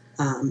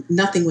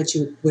 Nothing what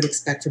you would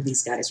expect from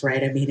these guys,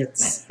 right?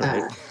 It's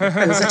it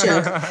was a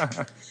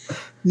joke.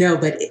 No,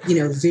 but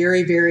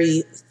very,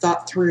 very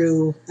thought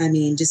through.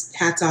 Just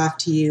hats off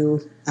to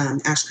you,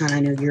 Ashkan. I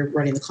know you're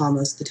running the call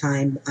most of the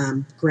time.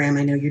 Graham,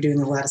 I know you're doing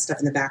a lot of stuff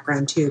in the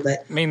background too,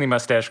 but mainly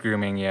mustache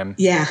grooming. Yeah.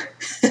 Yeah,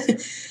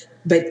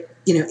 but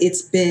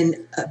it's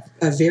been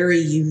a very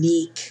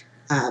unique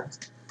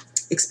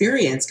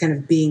experience, kind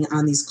of being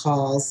on these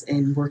calls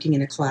and working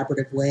in a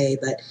collaborative way.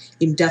 But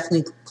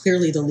definitely,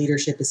 clearly, the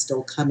leadership is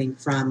still coming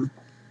from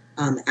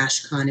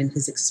Ashkan and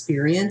his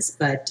experience,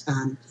 but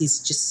he's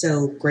just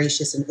so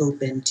gracious and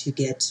open to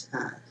get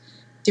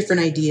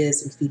different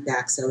ideas and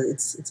feedback. So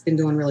it's been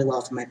going really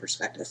well from my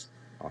perspective.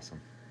 Awesome.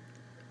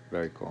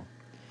 Very cool.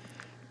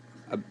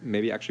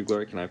 Maybe actually,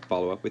 Gloria, can I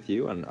follow up with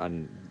you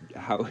on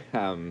how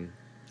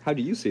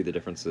do you see the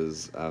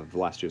differences of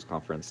last year's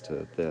conference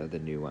to the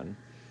new one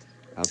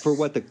for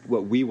what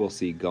we will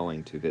see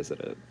going to visit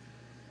it?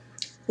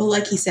 Well,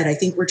 like he said, I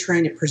think we're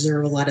trying to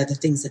preserve a lot of the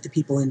things that the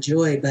people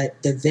enjoy, but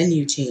the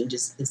venue change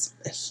is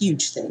a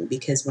huge thing,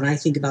 because when I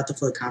think about the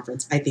Float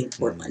Conference, I think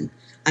Portland.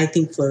 I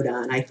think Float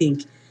On. I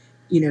think,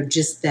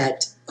 just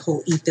that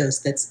whole ethos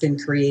that's been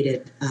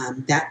created,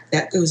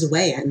 that goes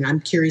away. And I'm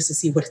curious to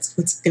see what it's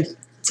going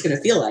to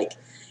feel like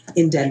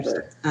in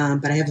Denver.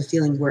 But I have a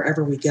feeling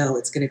wherever we go,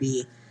 it's going to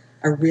be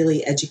a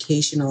really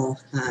educational,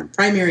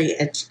 primary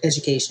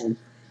education,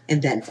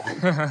 and then fun.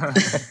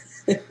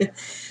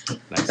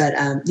 Nice. But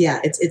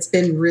it's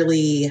been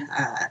really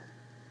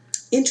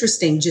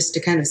interesting just to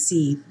kind of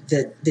see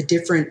the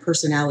different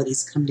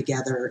personalities come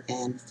together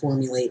and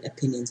formulate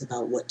opinions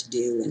about what to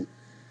do, and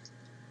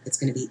it's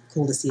going to be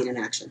cool to see it in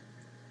action.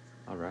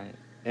 All right.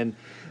 And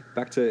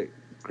back to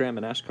Graham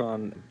and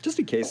Ashkan, just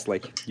in case,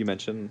 like you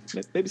mentioned,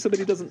 maybe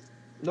somebody doesn't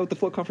know what the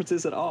Float Conference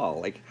is at all.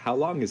 Like, how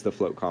long is the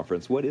Float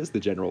Conference? What is the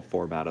general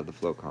format of the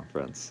Float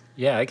Conference?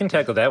 Yeah, I can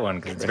tackle that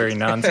one because it's very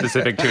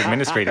non-specific to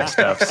administrative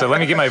stuff. So let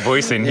me get my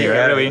voice in here.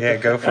 I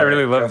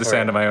really love the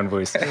sound of my own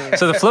voice.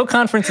 So the Float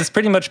Conference has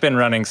pretty much been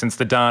running since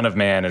the dawn of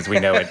man as we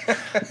know it.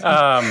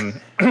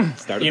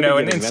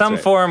 In some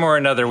form or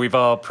another, we've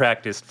all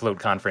practiced Float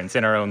Conference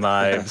in our own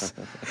lives.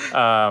 Keep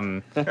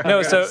running with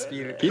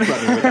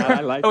that.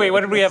 I like it. Oh, wait, what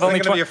did we have? Only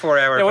 20. Be a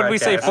 4-hour. Yeah, what did we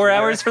say? 4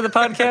 hours for the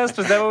podcast?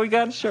 Was that what we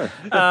got? Sure.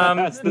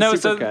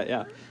 Supercut,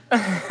 yeah.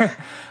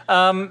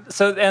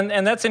 So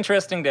that's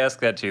interesting to ask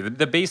that too.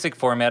 The basic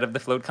format of the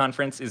Float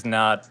Conference is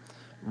not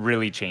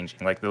really changing.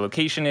 Like the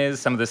location is,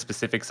 some of the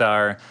specifics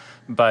are,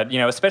 but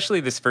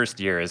especially this first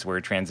year as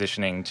we're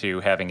transitioning to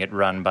having it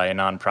run by a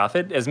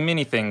nonprofit, as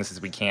many things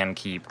as we can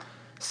keep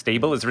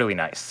stable is really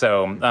nice.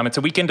 So it's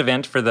a weekend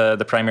event for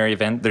the primary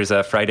event. There's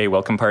a Friday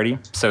welcome party.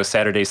 So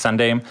Saturday,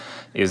 Sunday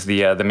is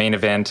the main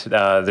event.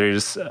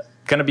 There's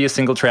going to be a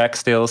single track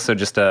still, so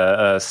just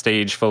a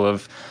stage full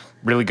of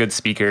really good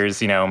speakers,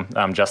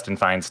 Justin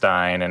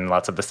Feinstein and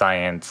lots of the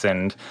science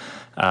and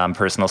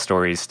personal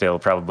stories still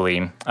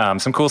probably.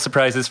 Some cool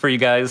surprises for you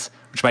guys,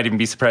 which might even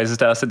be surprises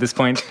to us at this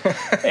point.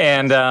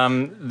 And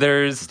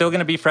there's still going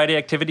to be Friday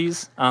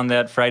activities on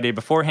that Friday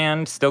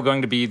beforehand. Still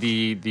going to be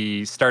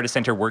the Start a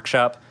Center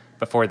workshop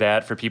before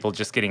that for people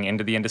just getting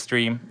into the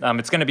industry.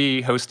 It's going to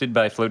be hosted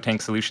by Float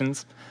Tank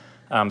Solutions,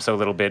 so a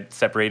little bit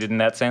separated in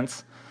that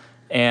sense.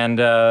 And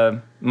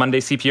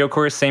Monday CPO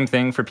course, same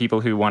thing for people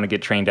who want to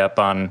get trained up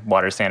on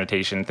water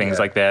sanitation, things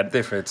like that.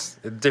 It's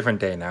a different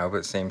day now,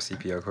 but same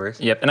CPO course.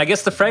 Yep. And I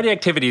guess the Friday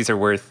activities are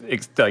worth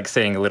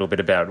saying a little bit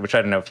about, which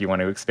I don't know if you want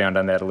to expound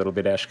on that a little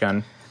bit,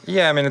 Ashkan.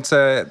 Yeah, I mean,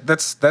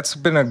 that's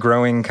been a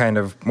growing kind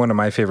of one of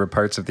my favorite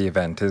parts of the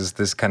event is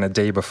this kind of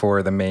day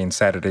before the main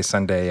Saturday,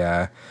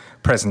 Sunday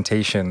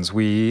presentations.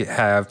 We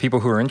have people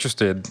who are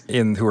interested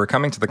who are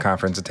coming to the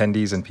conference,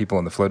 attendees and people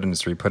in the float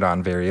industry put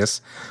on various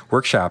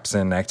workshops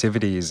and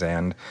activities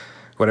and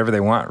whatever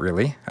they want,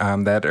 really,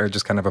 that are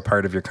just kind of a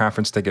part of your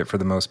conference ticket for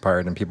the most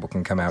part, and people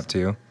can come out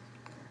to.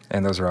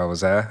 And those are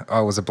always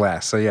a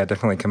blast. So yeah,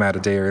 definitely come out a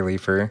day early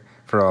for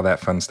all that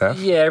fun stuff.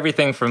 Yeah,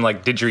 everything from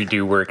like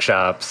didgeridoo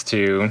workshops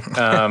to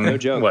no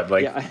joke.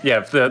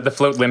 The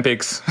Float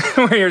Olympics,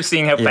 where you're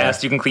seeing how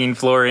fast you can clean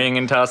flooring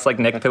and toss like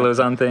neck pillows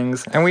on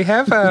things. And we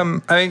have,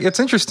 it's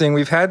interesting.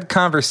 We've had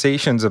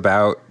conversations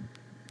about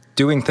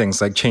doing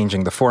things like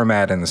changing the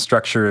format and the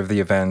structure of the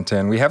event,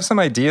 and we have some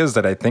ideas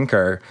that I think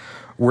are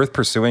worth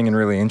pursuing and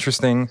really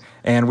interesting,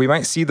 and we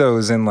might see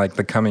those in like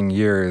the coming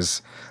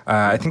years.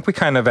 I think we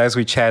kind of, as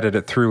we chatted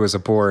it through as a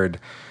board,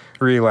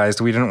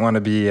 realized we didn't want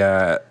to be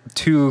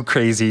too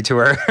crazy to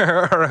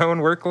our own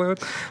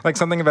workload. Like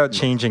something about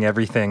changing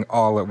everything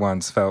all at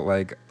once felt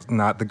like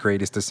not the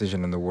greatest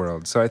decision in the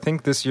world. So I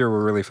think this year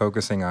we're really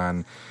focusing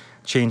on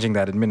changing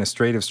that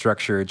administrative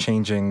structure,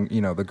 changing,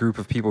 the group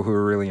of people who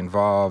are really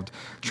involved,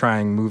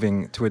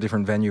 moving to a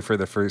different venue for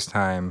the first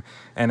time.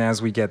 And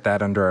as we get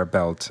that under our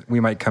belt,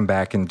 we might come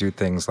back and do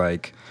things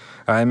like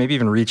maybe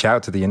even reach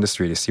out to the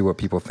industry to see what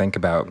people think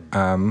about.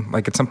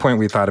 Like at some point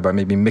we thought about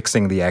maybe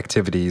mixing the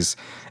activities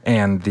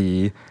and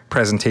the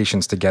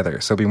presentations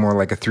together. So it'll be more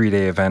like a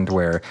 3-day event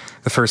where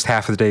the first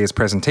half of the day is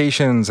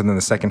presentations and then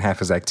the second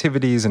half is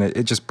activities, and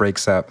it just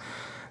breaks up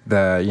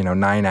the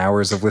 9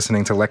 hours of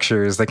listening to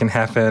lectures that can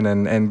happen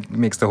and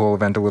makes the whole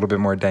event a little bit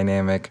more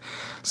dynamic.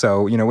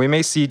 So we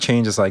may see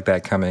changes like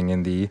that coming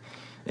in the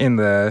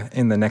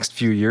next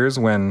few years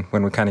when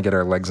we kind of get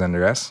our legs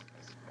under us.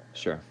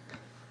 Sure.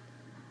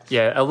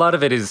 Yeah, a lot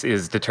of it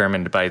is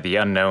determined by the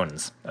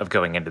unknowns of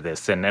going into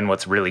this and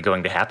what's really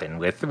going to happen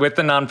with the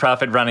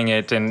nonprofit running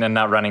it and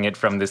not running it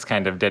from this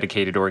kind of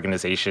dedicated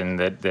organization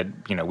that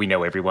we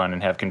know everyone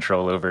and have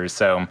control over.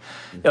 So,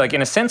 like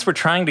in a sense, we're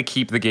trying to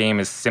keep the game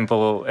as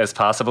simple as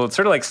possible. It's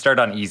sort of like start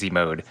on easy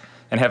mode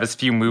and have as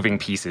few moving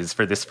pieces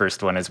for this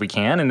first one as we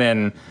can. And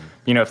then,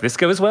 if this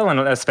goes well, and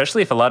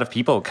especially if a lot of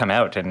people come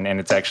out and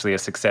it's actually a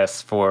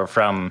success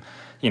from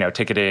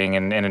ticketing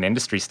and an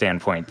industry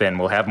standpoint, then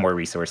we'll have more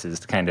resources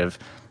to kind of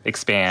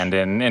expand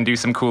and do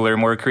some cooler,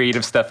 more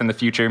creative stuff in the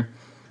future.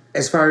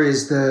 As far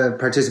as the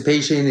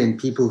participation and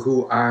people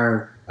who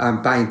are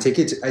buying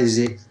tickets, is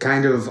it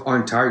kind of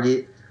on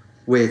target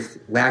with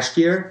last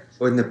year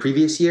or in the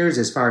previous years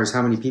as far as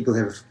how many people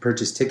have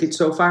purchased tickets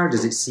so far?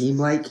 Does it seem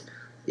like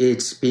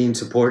it's being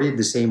supported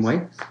the same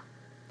way?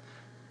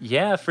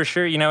 Yeah, for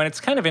sure. And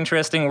it's kind of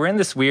interesting. We're in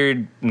this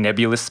weird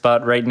nebulous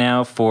spot right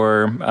now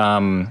for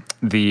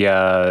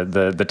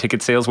the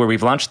ticket sales where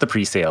we've launched the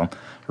pre-sale,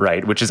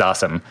 right, which is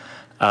awesome.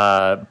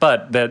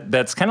 But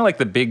that's kind of like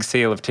the big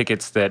sale of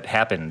tickets that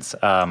happens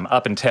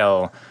up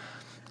until,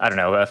 I don't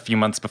know, a few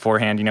months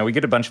beforehand. We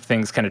get a bunch of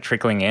things kind of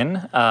trickling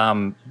in.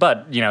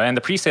 But, and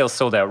the pre-sale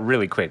sold out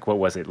really quick. What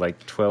was it,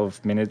 like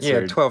 12 minutes?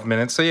 Yeah, 12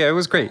 minutes. So, yeah, it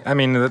was great. I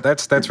mean,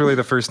 that's really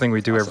the first thing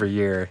we do every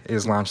year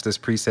is launch this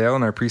pre-sale.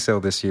 And our pre-sale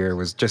this year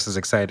was just as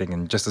exciting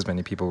and just as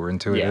many people were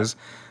into it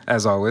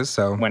as always.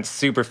 So went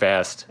super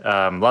fast.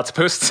 Lots of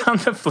posts on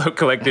the Float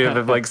Collective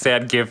of like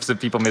sad gifs of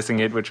people missing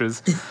it, which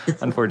was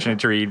unfortunate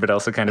to read, but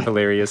also kind of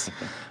hilarious.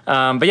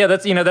 But yeah,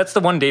 that's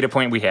the one data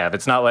point we have.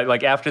 It's not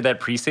like after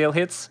that pre-sale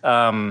hits,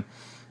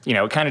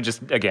 it kind of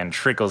just, again,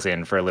 trickles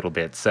in for a little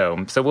bit.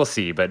 So we'll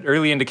see, but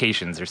early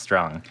indications are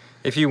strong.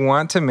 If you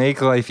want to make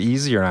life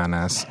easier on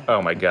us,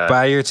 oh my God,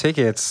 buy your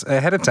tickets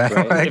ahead of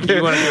time. Right. If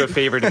you want to do a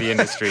favor to the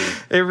industry.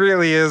 It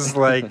really is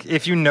like,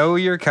 if you know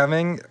you're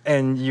coming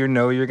and you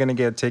know you're going to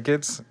get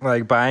tickets,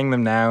 like buying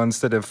them now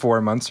instead of 4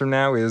 months from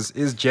now is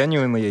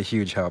genuinely a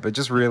huge help. It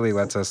just really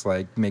lets us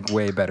like make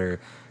way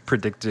better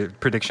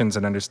predictions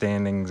and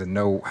understandings and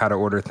know how to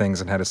order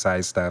things and how to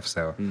size stuff.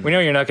 So We know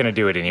you're not going to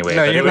do it anyway.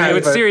 No, but you're it not,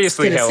 would but-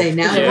 seriously Gonna help. say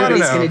now Yeah. everybody's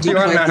know. going to do You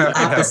wanna quite the know.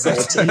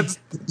 opposite and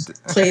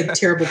play a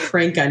terrible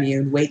prank on you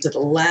and wait to the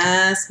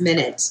last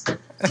minute.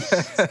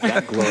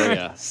 That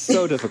Gloria,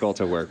 so difficult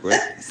to work with.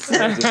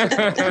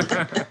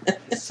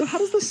 So how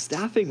does the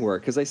staffing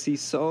work? Because I see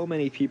so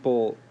many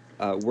people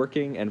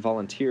working and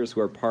volunteers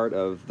who are part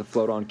of the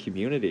Float On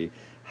community.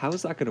 How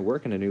is that going to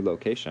work in a new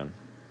location?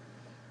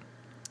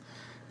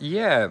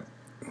 yeah,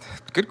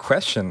 good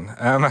question.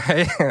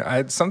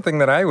 It's something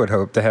that I would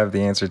hope to have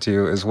the answer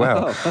to as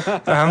well.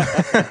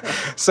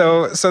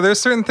 So there's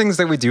certain things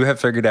that we do have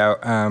figured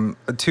out.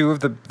 Two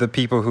of the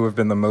people who have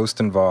been the most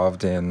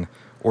involved in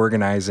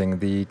organizing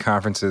the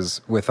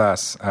conferences with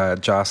us,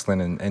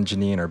 Jocelyn and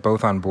Janine, are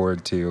both on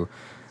board to.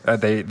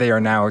 They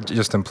are now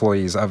just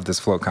employees of this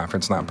Float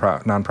Conference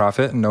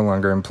nonprofit, and no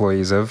longer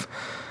employees of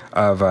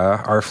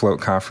our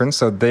Float Conference.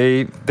 So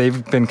they've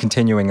been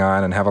continuing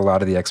on and have a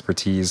lot of the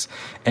expertise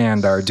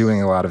and are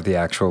doing a lot of the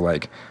actual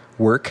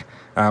work.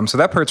 So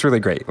that part's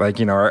really great.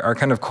 Our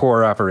kind of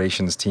core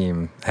operations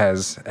team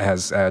has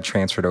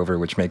transferred over,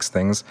 which makes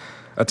things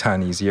a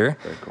ton easier.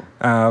 Very cool.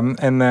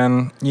 And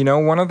then,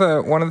 one of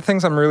the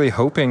things I'm really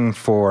hoping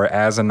for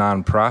as a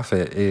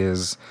nonprofit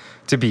is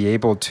to be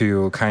able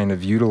to kind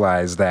of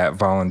utilize that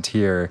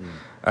volunteer,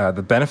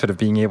 the benefit of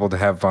being able to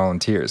have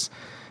volunteers.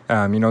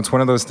 It's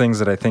one of those things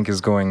that I think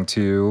is going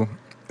to,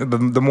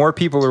 the more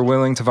people are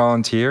willing to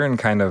volunteer and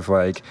kind of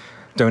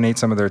donate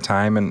some of their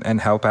time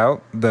and help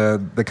out,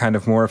 the kind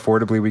of more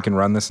affordably we can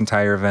run this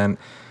entire event,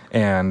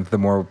 and the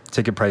more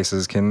ticket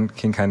prices can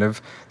kind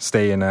of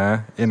stay in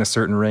a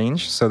certain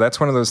range. So that's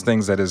one of those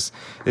things that is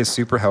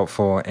super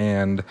helpful.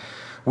 And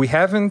we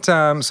haven't,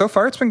 so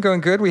far it's been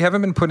going good. We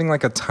haven't been putting a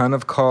ton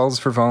of calls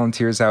for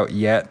volunteers out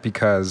yet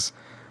because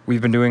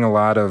we've been doing a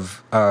lot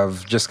of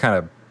just kind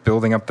of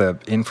building up the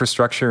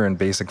infrastructure and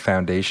basic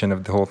foundation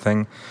of the whole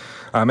thing.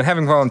 And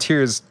having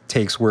volunteers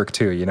takes work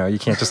too. You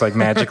can't just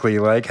magically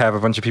have a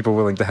bunch of people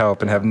willing to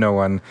help and have no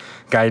one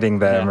guiding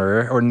them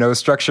or no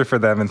structure for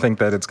them and think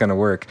that it's going to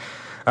work.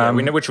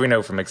 Which we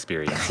know from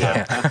experience.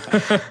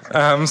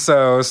 Yeah.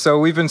 So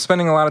we've been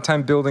spending a lot of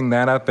time building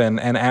that up, and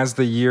as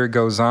the year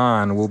goes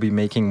on, we'll be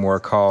making more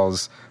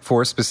calls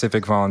for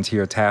specific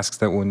volunteer tasks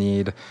that we'll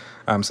need.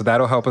 So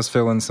that'll help us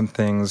fill in some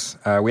things.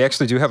 We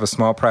actually do have a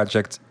small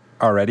project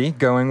already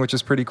going, which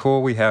is pretty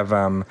cool. We have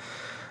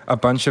a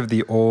bunch of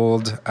the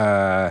old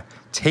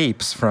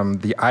tapes from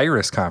the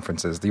IRIS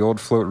conferences, the old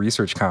float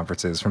research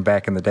conferences from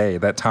back in the day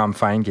that Tom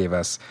Fine gave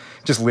us,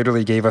 just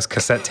literally gave us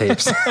cassette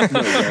tapes.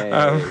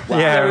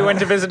 Yeah, we went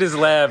to visit his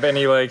lab, and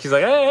he's like,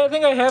 hey, I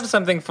think I have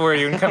something for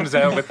you, and comes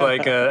out with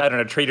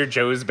Trader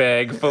Joe's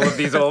bag full of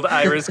these old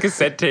Iris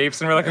cassette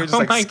tapes, and we're like, just,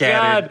 oh my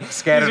god,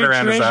 scattered these are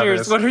around his treasures.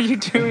 office. What are you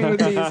doing with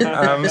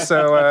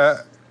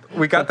these?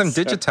 We got them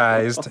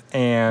digitized,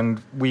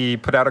 and we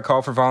put out a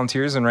call for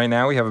volunteers, and right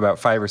now we have about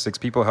 5 or 6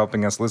 people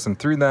helping us listen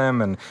through them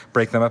and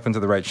break them up into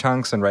the right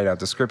chunks and write out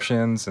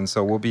descriptions, and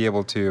so we'll be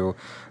able to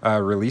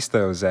release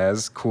those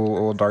as cool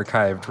old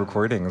archived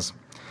recordings.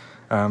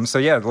 That's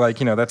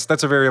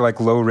a very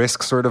low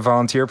risk sort of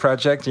volunteer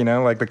project.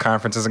 The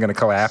conference isn't going to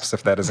collapse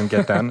if that doesn't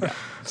get done.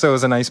 So it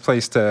was a nice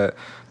place to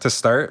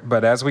start.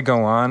 But as we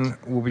go on,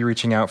 we'll be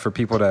reaching out for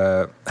people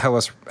to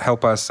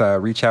help us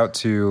reach out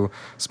to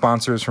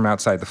sponsors from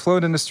outside the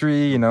float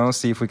industry.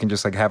 See if we can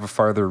just have a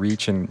farther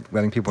reach and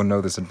letting people know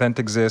this event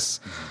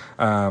exists.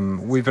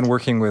 We've been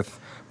working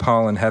with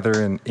Paul and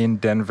Heather in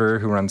Denver,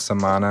 who run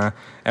Samana,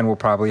 and we'll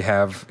probably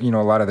have a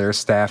lot of their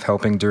staff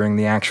helping during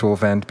the actual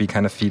event, be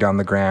kind of feet on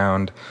the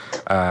ground.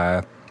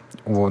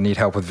 We'll need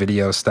help with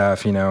video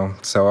stuff,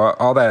 So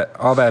all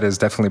that is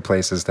definitely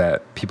places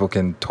that people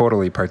can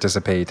totally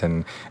participate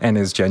and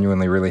is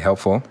genuinely really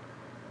helpful.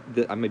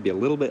 I may be a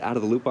little bit out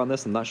of the loop on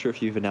this. I'm not sure if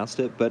you've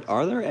announced it, but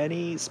are there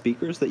any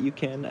speakers that you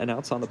can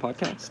announce on the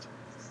podcast?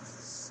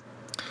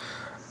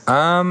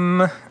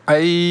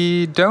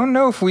 I don't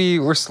know if we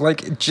were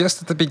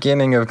just at the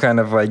beginning of kind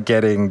of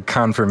getting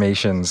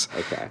confirmations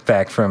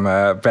back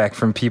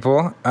from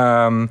people.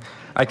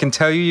 I can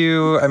tell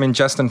you,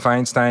 Justin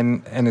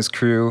Feinstein and his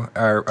crew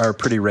are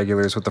pretty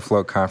regulars with the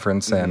Float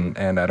Conference,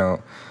 and I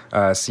don't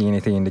see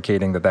anything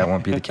indicating that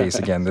won't be the case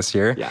again this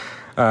year. Yeah.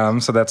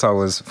 So that's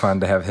always fun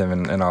to have him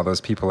and all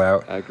those people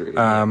out. I agree.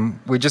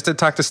 We just did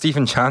talk to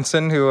Stephen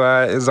Johnson, who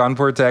is on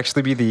board to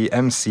actually be the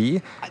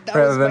MC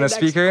rather than a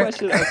speaker.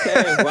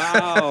 Okay,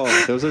 wow.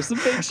 Those are some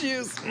big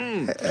shoes.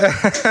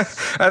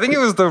 I think it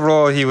was the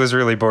role he was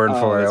really born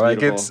for.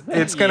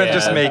 It's going to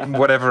just make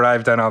whatever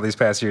I've done all these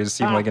past years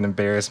seem like an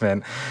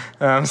embarrassment.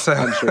 So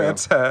I'm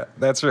sure.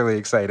 That's really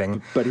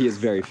exciting. But he is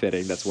very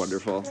fitting. That's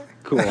wonderful.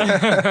 Cool.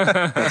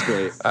 That's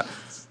great.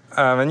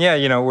 And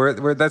yeah,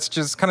 we're that's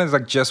just kind of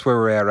like just where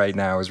we're at right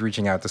now, is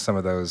reaching out to some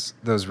of those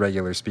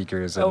regular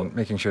speakers and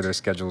making sure their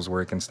schedules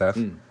work and stuff.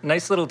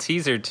 Nice little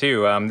teaser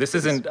too. This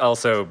isn't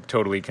also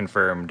totally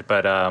confirmed,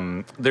 but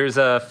there's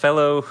a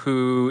fellow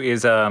who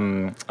is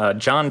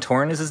John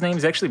Torn is his name.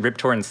 He's actually Rip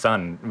Torn's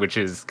son, which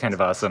is kind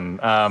of awesome.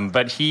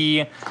 But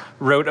he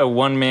wrote a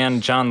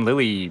one-man John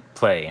Lilly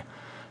play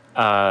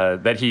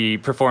that he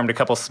performed a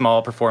couple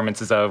small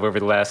performances of over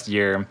the last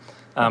year.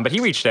 But he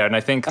reached out, and I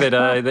think that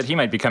that he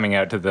might be coming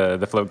out to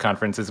the Float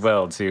Conference as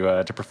well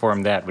to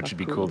perform that, which would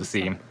be cool to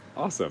see.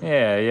 Awesome.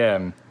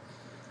 Yeah.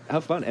 How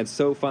fun. And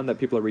so fun that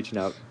people are reaching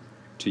out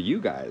to you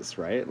guys,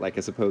 right? Like,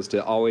 as opposed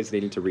to always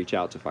needing to reach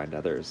out to find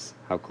others.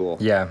 How cool.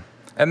 Yeah.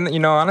 And,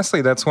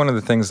 honestly, that's one of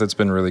the things that's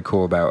been really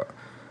cool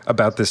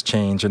about this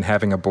change and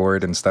having a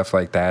board and stuff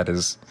like that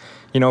is,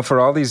 for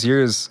all these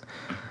years,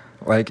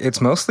 like, it's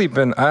mostly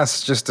been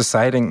us just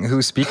deciding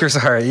who speakers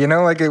are,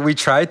 like we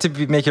try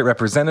to make it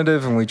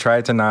representative and we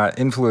try to not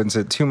influence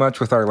it too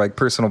much with our like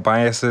personal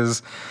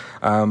biases.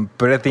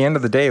 But at the end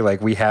of the day,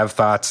 like, we have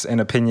thoughts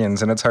and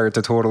opinions and it's hard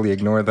to totally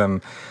ignore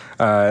them.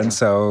 And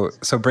so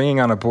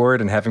bringing on a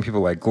board and having people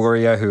like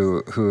Gloria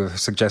who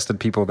suggested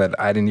people that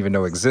I didn't even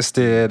know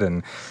existed,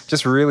 and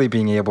just really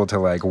being able to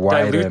like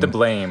widen dilute the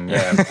blame.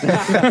 Yeah.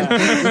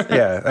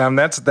 Yeah.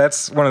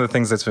 That's one of the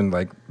things that's been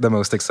like the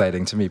most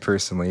exciting to me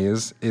personally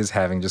is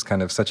having just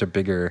kind of such a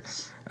bigger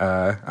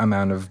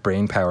amount of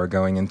brain power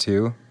going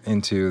into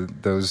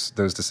those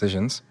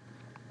decisions.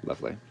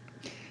 Lovely.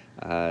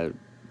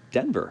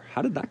 Denver,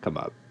 how did that come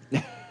up?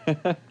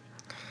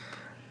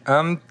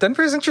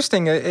 Denver is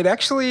interesting. It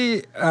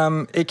actually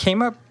it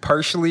came up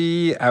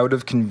partially out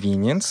of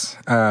convenience,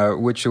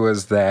 which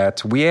was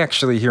that we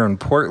actually here in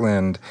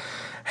Portland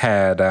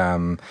had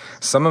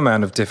some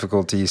amount of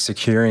difficulty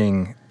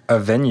securing a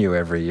venue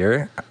every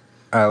year.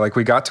 Like,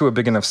 we got to a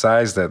big enough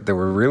size that there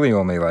were really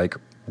only like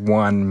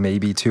one,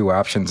 maybe two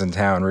options in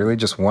town. Really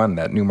just one,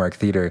 that Newmark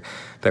Theater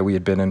that we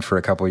had been in for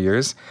a couple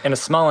years. And a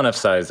small enough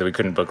size that we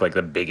couldn't book like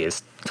the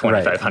biggest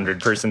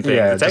 2,500 person thing.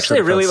 Yeah, it's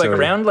actually really like silly.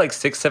 around like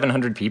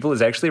 600-700 people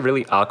is actually a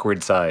really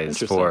awkward size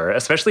for,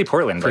 especially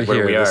Portland, like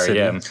where we are.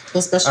 Yeah. Well,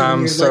 especially when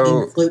you're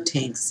lugging float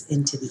tanks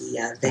into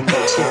the venue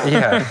too.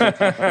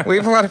 Yeah, we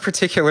have a lot of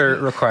particular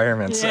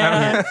requirements.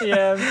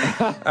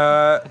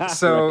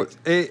 So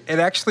it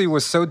actually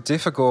was so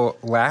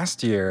difficult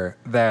last year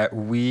that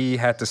we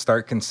had to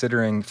start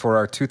considering for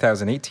our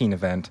 2018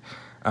 event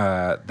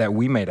that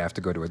we might have to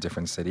go to a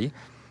different city.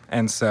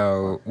 And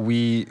so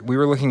we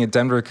were looking at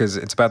Denver because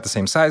it's about the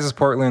same size as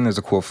Portland. There's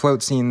a cool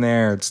float scene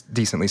there. It's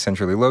decently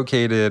centrally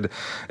located.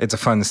 It's a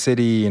fun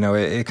city.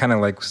 It kind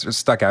of like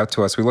stuck out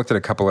to us. We looked at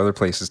a couple other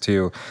places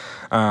too.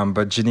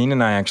 But Janine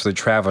and I actually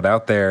traveled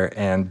out there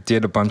and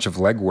did a bunch of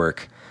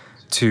legwork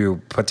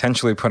to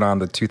potentially put on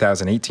the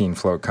 2018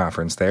 Float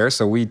Conference there.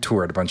 So we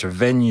toured a bunch of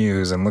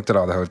venues and looked at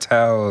all the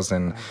hotels,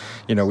 and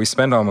we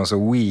spent almost a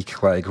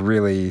week like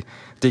really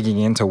digging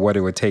into what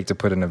it would take to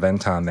put an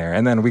event on there.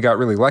 And then we got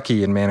really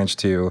lucky and managed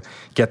to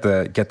get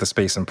the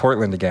space in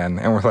Portland again,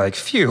 and we're like,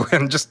 phew,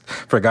 and just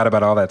forgot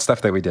about all that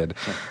stuff that we did.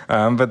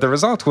 But the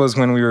result was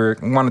when we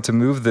wanted to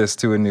move this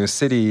to a new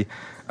city,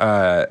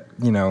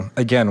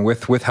 again,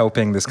 with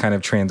helping this kind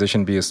of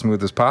transition be as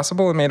smooth as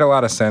possible, it made a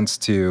lot of sense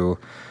to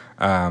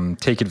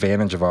take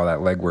advantage of all that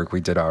legwork we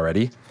did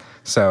already.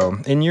 So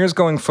in years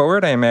going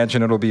forward, I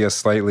imagine it'll be a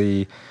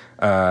slightly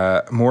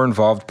more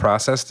involved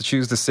process to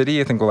choose the city.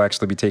 I think we'll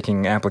actually be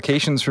taking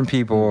applications from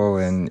people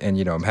and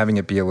having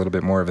it be a little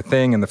bit more of a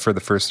thing. And for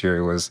the first year,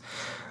 it was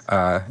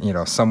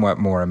somewhat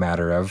more a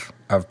matter of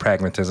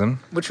pragmatism.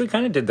 Which we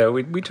kind of did, though.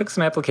 We took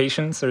some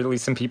applications, or at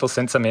least some people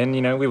sent some in.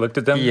 We looked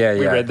at them. We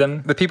read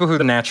them. The people who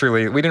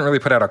naturally, we didn't really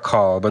put out a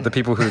call, but the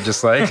people who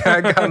just like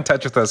got in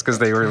touch with us because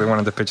they really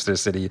wanted to pitch their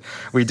city,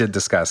 we did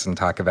discuss and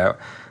talk about.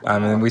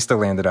 And we still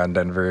landed on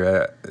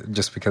Denver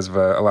just because of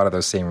a lot of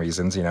those same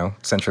reasons,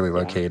 centrally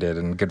located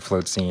and good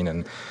float scene.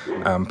 And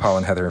Paul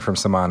and Heather from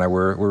Samana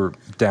were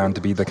down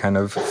to be the kind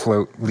of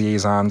float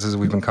liaisons, as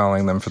we've been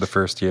calling them, for the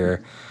first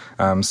year.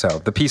 So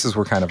the pieces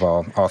were kind of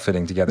all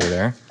fitting together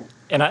there.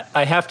 And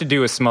I have to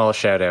do a small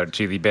shout out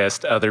to the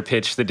best other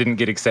pitch that didn't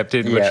get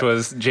accepted, which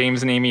was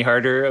James and Amy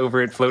Harder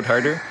over at Float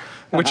Harder,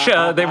 which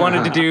they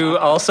wanted to do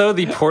also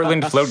the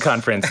Portland Float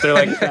Conference. They're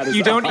like,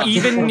 you don't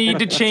even need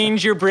to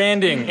change your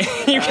branding.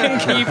 You can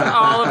keep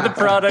all of the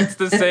products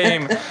the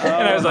same.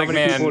 And I was like,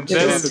 man,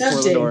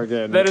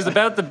 that is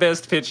about the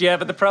best pitch. Yeah,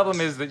 but the problem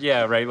is that,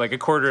 like a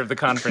quarter of the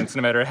conference,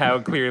 no matter how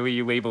clearly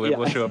you label it,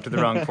 will show up to the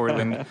wrong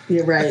Portland.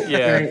 You're right.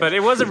 Yeah, right. But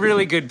it was a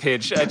really good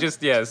pitch.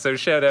 So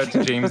shout out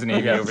to James and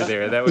Amy over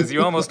there.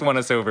 You almost won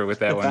us over with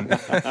that one.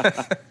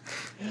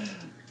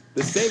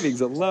 The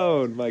savings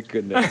alone, my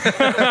goodness.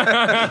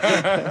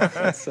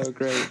 That's so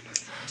great.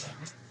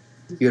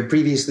 You had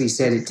previously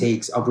said it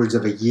takes upwards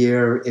of a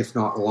year, if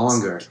not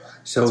longer.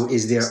 So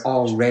is there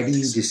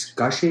already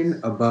discussion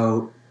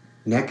about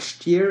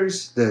next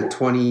year's, the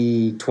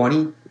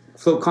 2020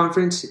 Float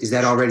Conference? Is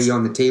that already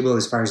on the table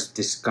as far as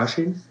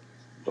discussion?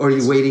 Or are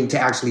you waiting to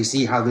actually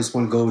see how this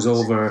one goes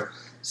over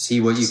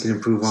see what you can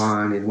improve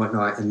on and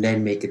whatnot, and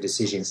then make a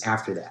decision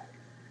after that.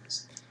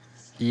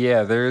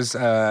 Yeah, there's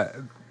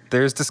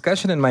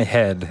discussion in my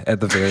head at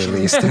the very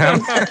least.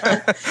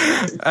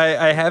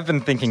 I have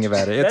been thinking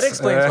about it. That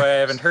explains why I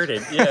haven't heard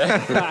it. Yeah.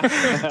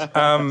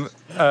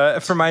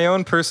 For my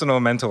own personal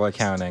mental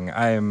accounting,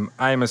 I'm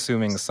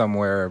assuming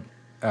somewhere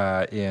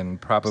in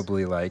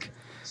probably like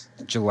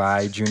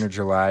June or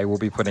July, we'll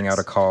be putting out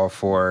a call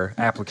for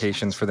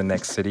applications for the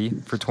next city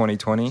for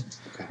 2020.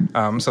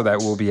 So that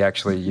will be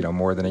actually,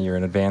 more than a year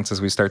in advance as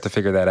we start to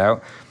figure that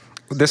out.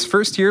 This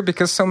first year,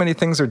 because so many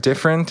things are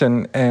different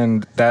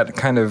and that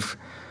kind of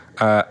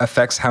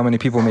affects how many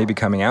people may be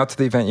coming out to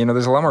the event.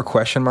 There's a lot more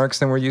question marks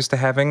than we're used to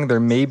having. There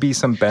may be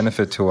some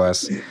benefit to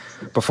us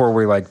before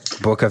we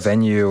book a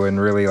venue and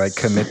really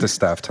commit to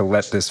stuff to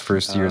let this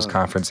first year's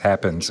conference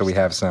happen, so we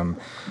have some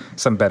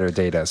better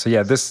data. So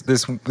yeah,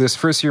 this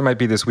first year might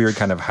be this weird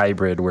kind of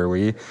hybrid where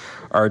we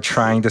are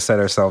trying to set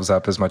ourselves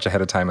up as much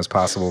ahead of time as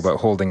possible, but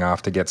holding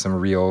off to get some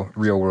real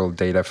world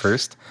data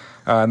first.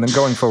 And then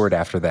going forward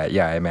after that,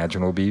 yeah, I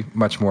imagine we'll be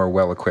much more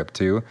well equipped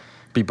to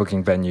be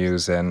booking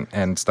venues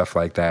and stuff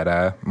like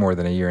that more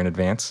than a year in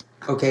advance.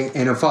 Okay,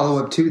 and a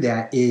follow-up to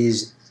that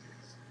is,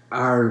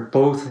 are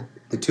both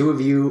the two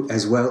of you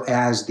as well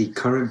as the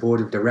current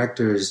board of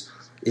directors,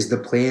 is the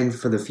plan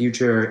for the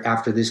future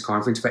after this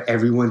conference for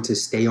everyone to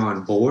stay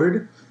on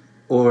board?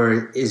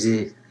 Or is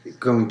it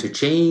going to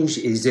change?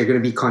 Is there going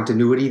to be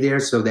continuity there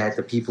so that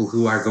the people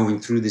who are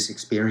going through this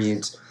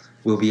experience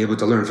will be able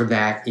to learn from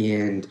that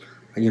and,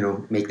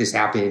 make this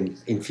happen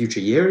in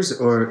future years?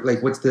 Or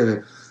what's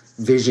the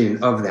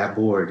vision of that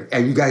board? Are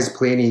you guys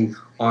planning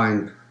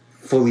on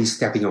fully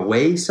stepping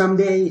away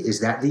someday?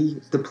 Is that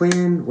the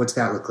plan? What's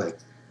that look like?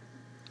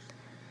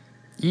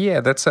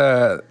 Yeah, that's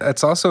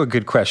also a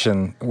good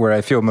question where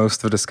I feel most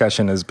of the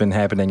discussion has been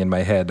happening in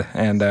my head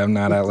and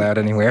not out loud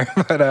anywhere.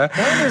 But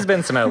there's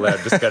been some out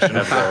loud discussion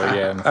of that.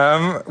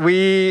 Yeah.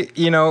 We,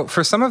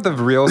 for some of the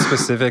real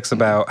specifics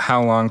about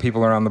how long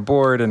people are on the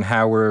board and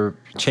how we're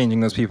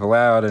changing those people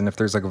out, and if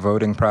there's a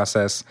voting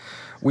process,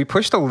 we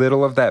pushed a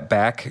little of that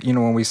back.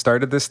 When we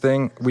started this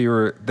thing,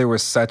 there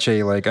was such a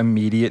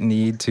immediate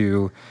need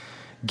to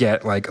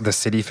get the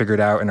city figured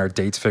out and our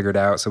dates figured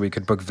out so we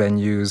could book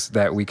venues,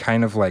 that we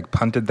kind of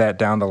punted that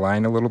down the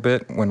line a little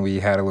bit when we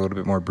had a little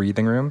bit more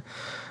breathing room.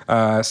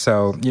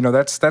 So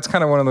that's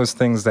kind of one of those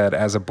things that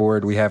as a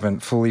board we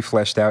haven't fully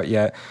fleshed out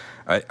yet.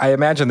 I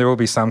imagine there will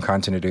be some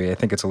continuity. I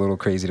think it's a little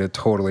crazy to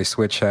totally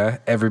switch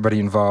everybody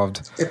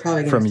involved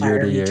from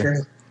year to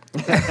year.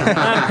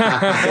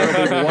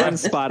 There'll be one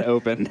spot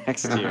open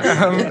next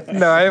year.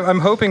 No, I'm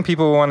hoping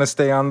people will want to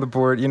stay on the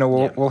board.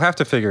 We'll have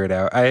to figure it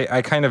out.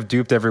 I kind of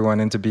duped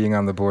everyone into being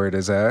on the board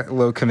as a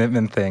low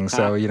commitment thing.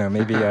 So,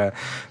 maybe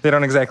they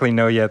don't exactly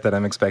know yet that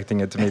I'm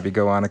expecting it to maybe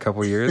go on a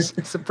couple years.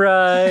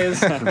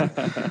 Surprise!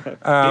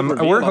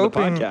 We're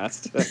hoping. Yeah.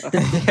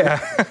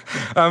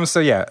 So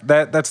yeah,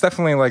 that's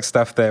definitely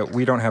stuff that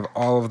we don't have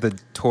all of the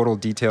total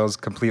details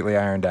completely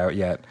ironed out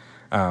yet.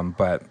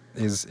 But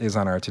is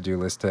on our to-do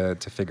list to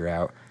figure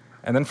out.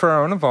 And then for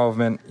our own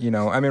involvement,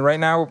 right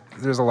now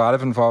there's a lot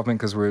of involvement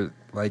because we're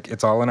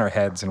it's all in our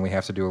heads and we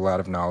have to do a lot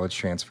of knowledge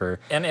transfer.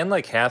 And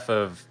half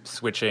of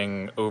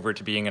switching over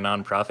to being a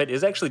nonprofit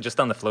is actually just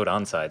on the Float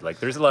On side.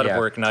 There's a lot of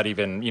work, not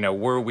even,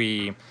 were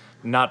we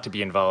not to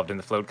be involved in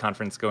the Float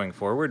conference going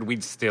forward,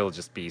 we'd still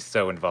just be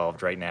so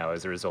involved right now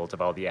as a result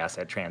of all the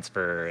asset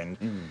transfer and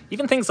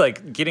even things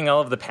like getting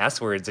all of the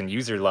passwords and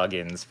user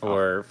logins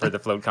for the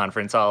Float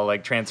conference all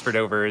transferred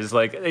over is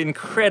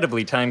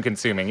incredibly time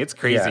consuming. It's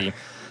crazy.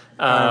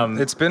 Yeah.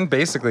 It's been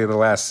basically the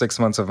last 6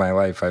 months of my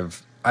life.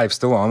 I've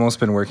still almost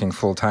been working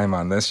full time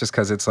on this just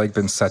because it's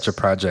been such a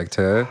project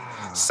to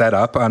set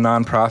up a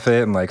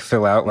nonprofit and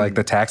fill out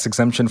the tax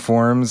exemption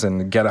forms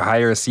and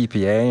hire a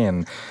CPA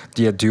and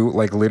do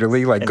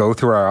literally go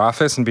through our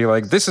office and be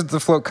this is the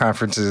Float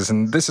conferences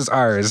and this is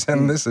ours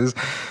and this is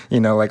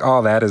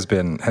all that has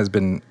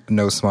been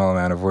no small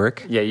amount of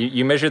work. Yeah,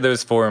 you measure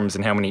those forms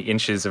and how many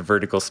inches of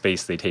vertical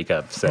space they take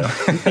up. So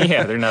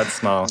yeah, they're not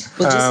small.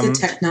 Well,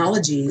 just the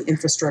technology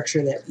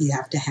infrastructure that you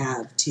have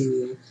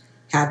to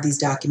have these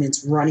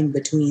documents running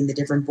between the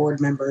different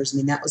board members. I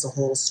mean, that was a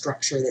whole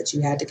structure that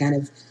you had to kind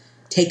of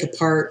take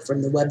apart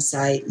from the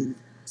website and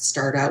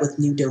start out with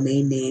new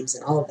domain names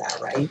and all of that,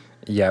 right?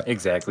 Yep.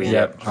 Exactly.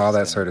 Yep. All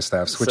that sort of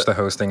stuff. Switch the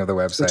hosting of the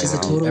website. Which is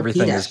a total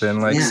Everything PDA. has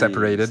been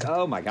separated.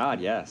 Oh my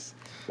God, yes.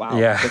 Wow.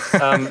 Yeah.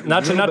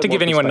 Not to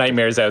give anyone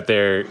nightmares out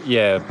there.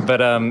 Yeah.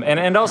 But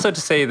and also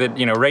to say that,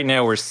 right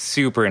now we're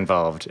super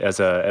involved as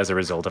a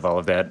result of all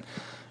of that.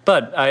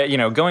 But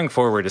going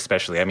forward,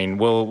 especially,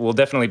 we'll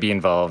definitely be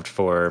involved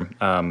for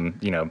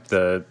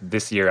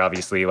this year,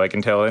 obviously,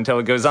 until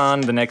it goes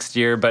on the next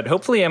year. But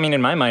hopefully,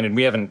 in my mind, and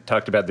we haven't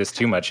talked about this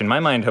too much. In my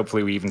mind,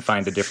 hopefully, we even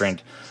find a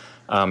different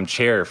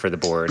chair for the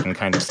board and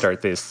kind of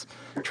start this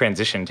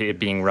transition to it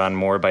being run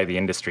more by the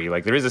industry.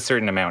 There is a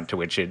certain amount to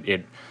which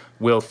it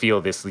will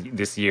feel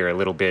this year a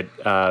little bit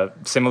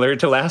similar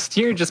to last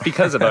year, just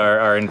because of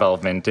our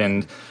involvement.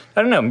 And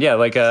I don't know, yeah,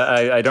 like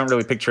I don't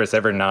really picture us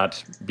ever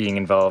not being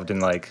involved in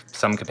like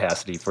some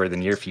capacity for the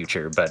near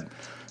future. But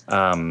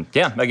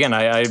yeah, again,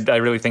 I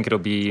really think it'll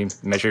be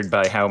measured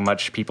by how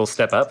much people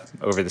step up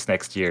over this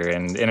next year.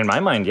 And in my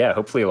mind, yeah,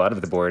 hopefully a lot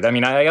of the board. I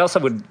mean, I also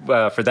would,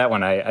 for that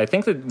one, I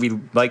think that we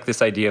like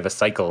this idea of a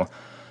cycle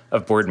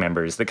of board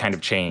members that kind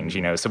of change,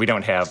 you know, so we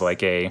don't have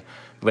like a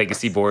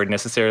legacy board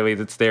necessarily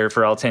that's there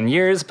for all 10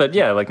 years, but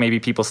yeah, like maybe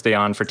people stay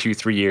on for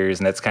 2-3 years,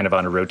 and that's kind of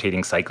on a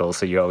rotating cycle.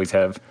 So you always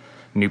have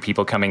new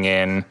people coming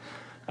in,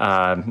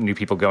 new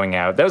people going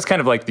out. That was kind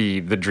of like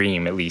the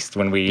dream, at least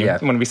when we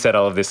set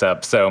all of this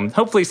up. So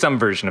hopefully some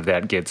version of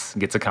that gets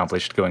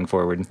accomplished going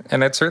forward.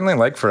 And I'd certainly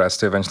like for us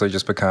to eventually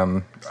just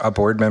become a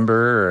board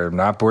member or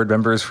not board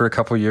members for a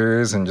couple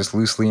years and just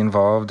loosely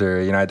involved.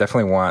 Or, you know, I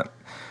definitely want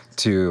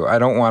to, I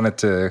don't want it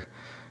to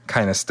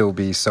kind of still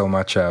be so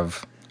much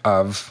of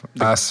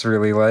us,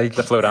 really, like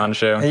the Float On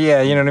show.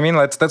 Yeah, you know what I mean?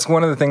 That's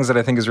one of the things that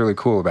I think is really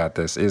cool about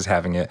this, is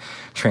having it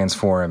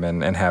transform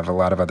and have a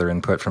lot of other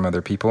input from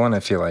other people. And I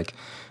feel like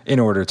in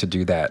order to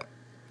do that,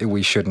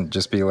 we shouldn't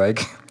just be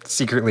like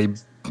secretly,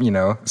 you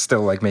know,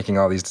 still like making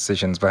all these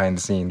decisions behind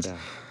the scenes. Yeah.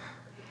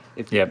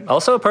 Yeah.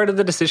 Also a part of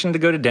the decision to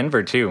go to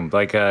Denver too,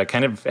 like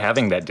kind of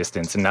having that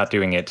distance and not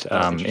doing it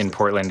in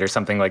Portland or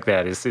something like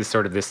that is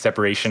sort of this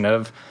separation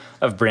of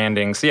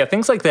branding. So yeah,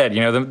 things like that, you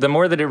know, the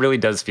more that it really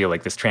does feel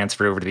like this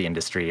transfer over to the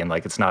industry and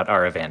like it's not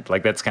our event,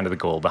 like that's kind of the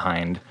goal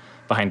behind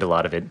a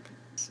lot of it.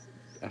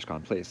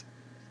 Ashkan, please.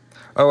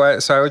 Oh,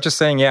 so I was just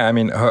saying, yeah, I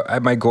mean,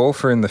 my goal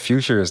for in the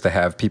future is to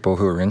have people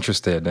who are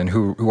interested and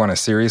who want to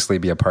seriously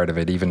be a part of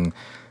it, even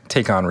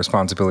take on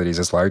responsibilities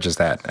as large as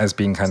that, as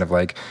being kind of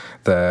like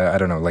the, I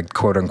don't know, like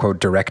quote unquote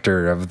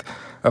director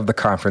of the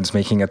conference,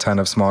 making a ton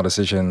of small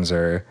decisions,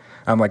 or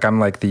I'm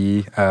like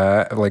the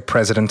like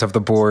president of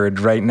the board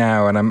right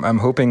now, and I'm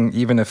hoping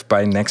even if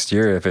by next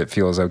year, if it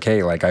feels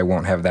okay, like I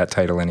won't have that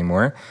title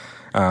anymore.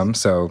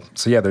 So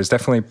yeah, there's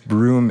definitely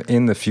room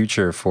in the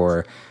future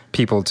for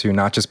people to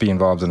not just be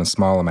involved in a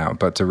small amount,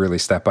 but to really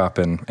step up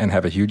and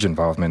have a huge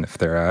involvement if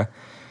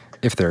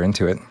they're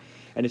into it.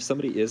 And if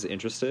somebody is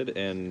interested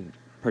in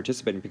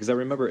participating, because I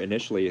remember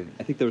initially,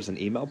 I think there was an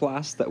email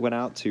blast that went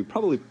out to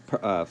probably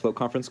Float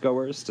conference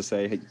goers to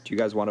say, hey, do you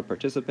guys want to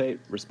participate?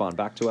 Respond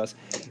back to us.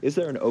 Is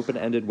there an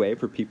open-ended way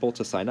for people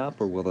to sign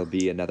up, or will there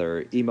be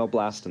another email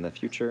blast in the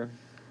future?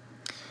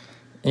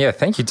 Yeah,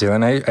 thank you,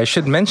 Dylan. I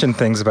should mention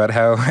things about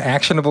how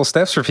actionable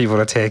steps for people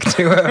to take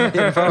to be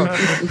involved.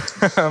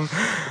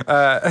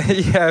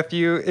 Yeah,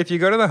 if you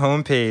go to the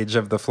homepage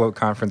of the Float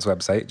Conference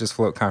website, just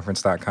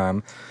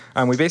floatconference.com,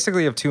 we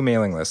basically have 2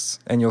 mailing lists,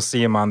 and you'll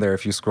see them on there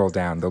if you scroll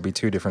down. There'll be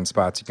 2 different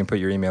spots you can put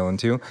your email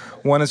into.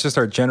 One is just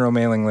our general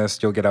mailing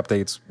list. You'll get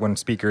updates when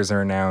speakers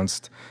are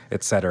announced,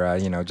 etc.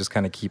 You know, just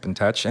kind of keep in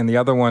touch. And the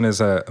other one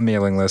is a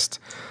mailing list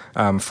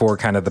for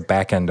kind of the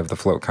back end of the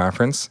Float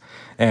Conference.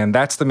 And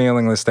that's the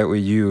mailing list that we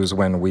use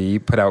when we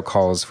put out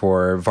calls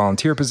for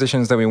volunteer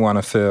positions that we want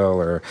to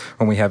fill, or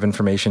when we have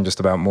information just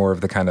about more of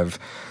the kind of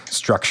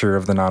structure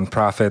of the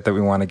nonprofit that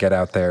we want to get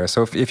out there.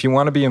 So if you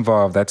want to be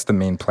involved, that's the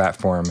main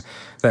platform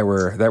that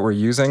we're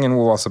using, and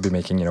we'll also be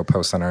making, you know,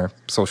 posts on our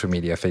social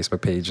media, Facebook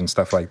page and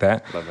stuff like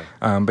that. Lovely.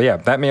 But yeah,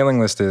 that mailing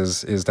list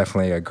is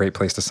definitely a great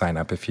place to sign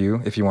up if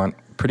you want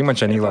pretty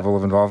much any level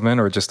of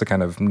involvement, or just to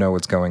kind of know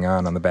what's going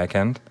on the back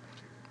end.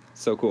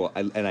 So cool.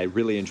 And I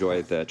really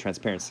enjoy the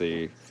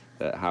transparency,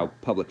 how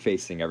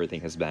public-facing everything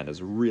has been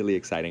is really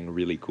exciting,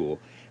 really cool,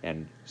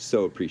 and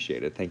so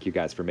appreciated. Thank you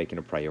guys for making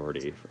a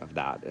priority of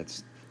that.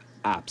 It's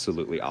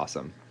absolutely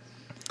awesome.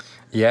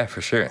 Yeah,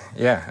 for sure.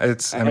 Yeah, I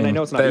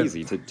know it's not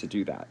easy to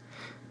do that.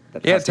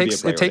 Yeah,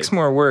 it takes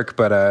more work,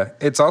 but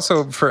it's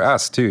also for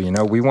us too. You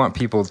know, we want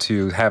people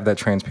to have that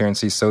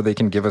transparency so they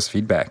can give us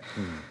feedback.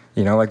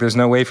 You know, like there's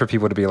no way for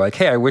people to be like,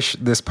 hey, I wish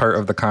this part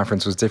of the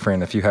conference was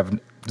different, if you have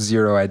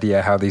zero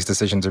idea how these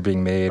decisions are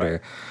being made. Right.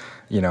 Or,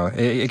 you know,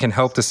 it can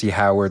help to see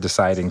how we're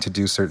deciding to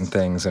do certain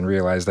things and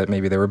realize that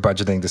maybe there were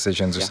budgeting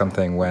decisions or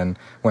something when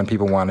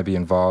people want to be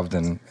involved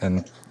and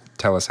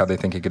tell us how they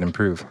think it could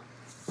improve.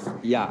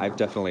 Yeah, I've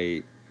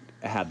definitely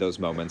had those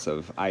moments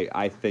of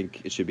I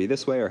think it should be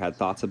this way, or had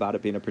thoughts about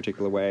it being a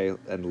particular way,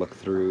 and looked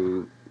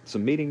through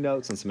some meeting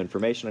notes and some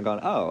information and gone,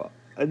 oh,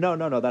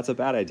 no, that's a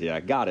bad idea.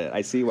 Got it.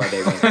 I see why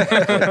they went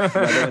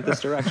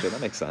this direction.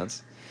 That makes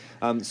sense.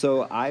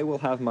 So I will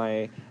have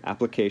my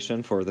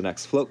application for the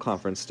next Float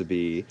conference to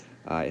be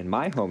in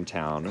my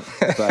hometown,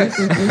 but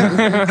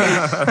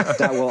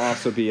that will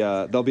also be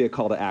there'll be a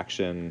call to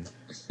action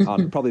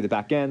on probably the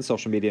back end,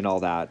 social media and all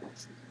that.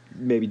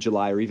 Maybe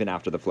July or even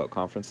after the Float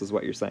conference is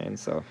what you're saying.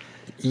 So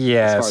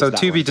yeah, so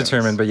to be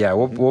determined, but yeah,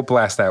 we'll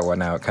blast that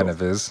one out kind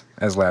of as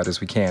loud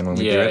as we can when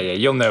we do it. Yeah,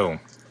 you'll know.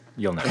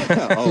 You'll know.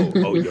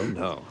 oh, you'll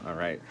know. All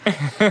right.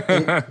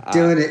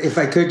 Dylan, if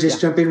I could just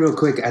jump in real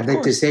quick, I'd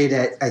like to say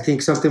that I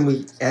think something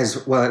we,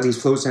 as well, at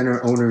least Float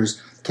Center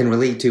owners can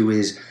relate to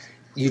is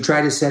you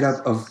try to set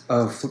up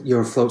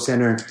your Float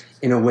Center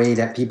in a way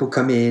that people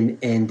come in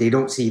and they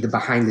don't see the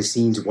behind the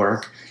scenes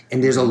work.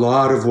 And there's a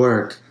lot of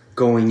work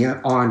going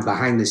on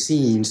behind the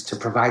scenes to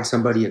provide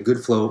somebody a good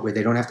float where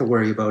they don't have to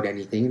worry about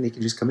anything and they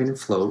can just come in and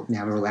float and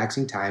have a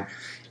relaxing time.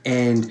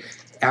 And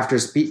after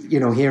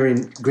hearing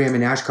Graham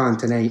and Ashcon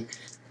tonight,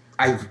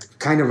 I've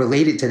kind of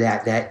related to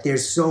that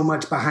there's so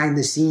much behind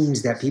the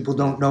scenes that people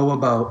don't know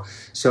about.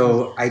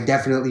 So I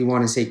definitely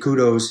want to say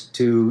kudos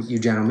to you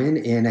gentlemen.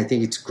 And I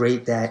think it's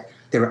great that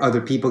there are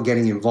other people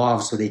getting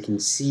involved so they can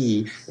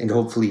see and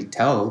hopefully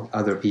tell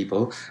other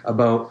people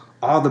about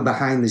all the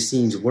behind the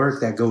scenes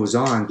work that goes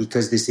on,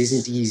 because this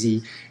isn't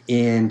easy.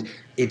 And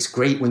it's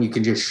great when you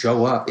can just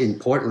show up in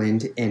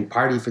Portland and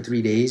party for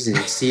 3 days and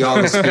see all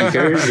the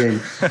speakers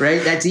and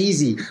right. That's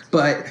easy,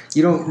 but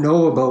you don't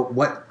know about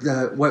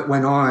what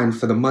went on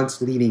for the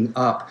months leading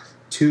up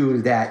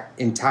to that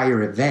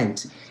entire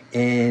event.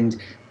 And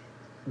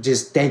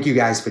just thank you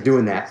guys for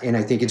doing that. And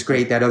I think it's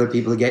great that other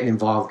people are getting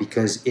involved,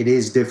 because it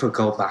is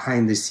difficult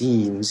behind the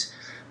scenes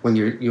when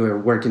you're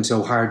working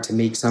so hard to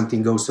make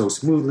something go so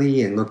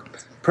smoothly and look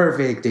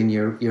perfect, and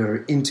you're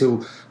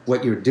into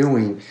what you're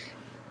doing.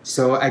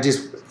 So I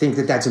just think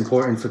that that's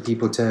important for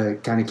people to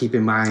kind of keep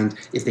in mind.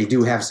 If they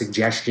do have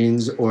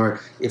suggestions or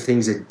if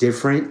things are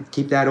different,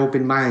 keep that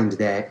open mind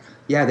that,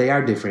 yeah, they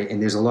are different,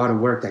 and there's a lot of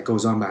work that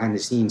goes on behind the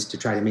scenes to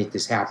try to make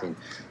this happen.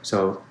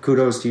 So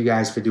kudos to you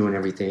guys for doing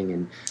everything.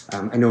 And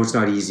I know it's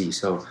not easy,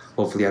 so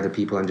hopefully other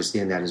people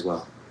understand that as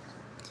well.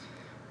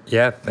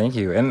 Yeah, thank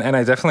you. And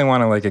I definitely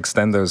want to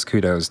extend those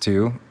kudos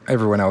to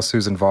everyone else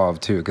who's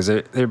involved too, because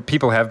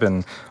people have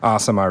been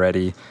awesome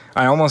already.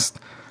 I almost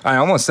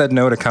said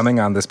no to coming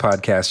on this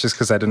podcast just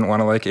because I didn't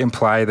want to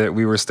imply that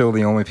we were still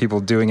the only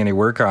people doing any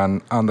work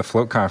on the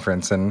Float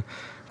Conference, and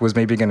was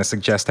maybe going to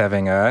suggest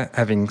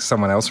having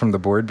someone else from the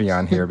board be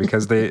on here,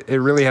 because it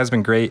really has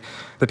been great.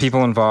 The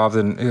people involved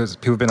and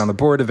who've been on the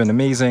board have been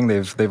amazing.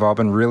 They've all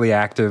been really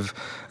active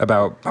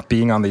about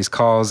being on these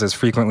calls as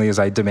frequently as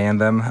I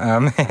demand them,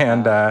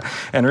 and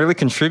really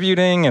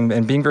contributing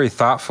and being very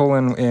thoughtful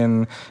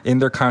in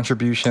their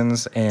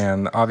contributions.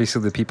 And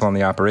obviously the people on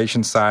the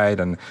operations side,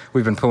 and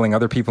we've been pulling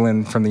other people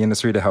in from the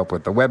industry to help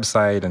with the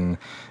website. And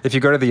if you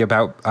go to the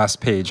About Us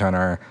page on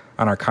our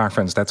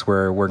conference, that's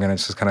where we're going to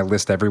just kind of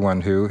list everyone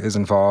who is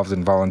involved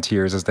and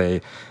volunteers as they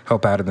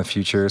help out in the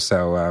future.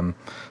 So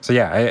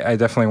yeah, I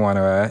definitely want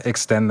to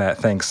extend that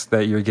thanks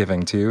that you're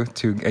giving to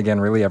again,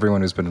 really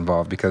everyone who's been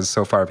involved, because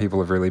so far people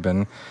have really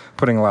been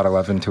putting a lot of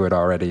love into it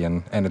already,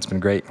 and it's been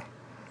great.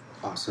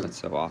 Awesome. That's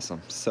so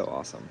awesome. So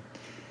awesome.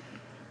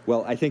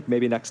 Well, I think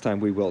maybe next time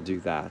we will do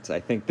that. I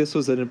think this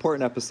was an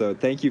important episode.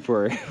 Thank you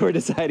for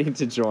deciding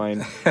to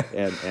join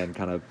and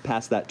kind of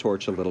pass that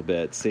torch a little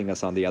bit, seeing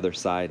us on the other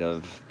side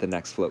of the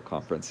next Float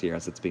Conference here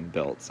as it's being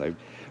built. So I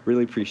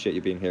really appreciate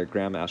you being here.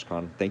 Graham,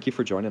 Ashcon, thank you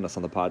for joining us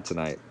on the pod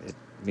tonight. It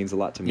means a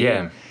lot to me.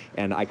 Yeah.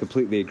 And I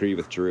completely agree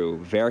with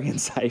Drew. Very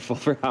insightful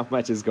for how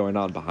much is going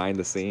on behind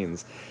the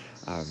scenes.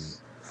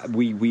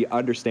 We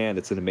understand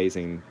it's an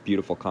amazing,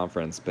 beautiful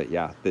conference, but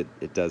yeah,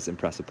 it does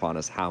impress upon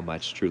us how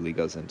much truly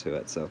goes into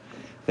it. So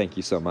thank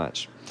you so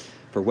much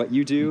for what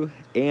you do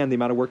and the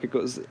amount of work it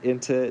goes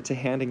into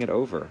handing it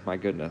over. My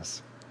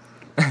goodness.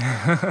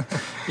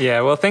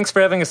 Yeah, well, thanks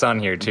for having us on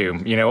here too.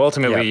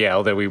 Ultimately,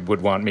 although we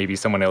would want maybe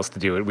someone else to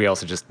do it, we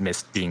also just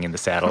missed being in the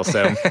saddle.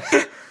 So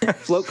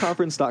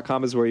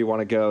floatconference.com is where you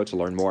want to go to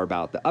learn more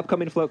about the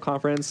upcoming Float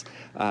Conference,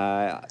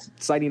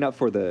 signing up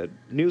for the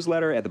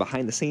newsletter and the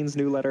behind the scenes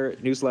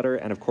newsletter,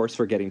 and of course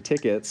for getting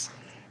tickets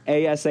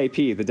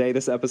ASAP. The day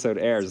this episode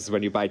airs is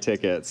when you buy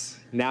tickets.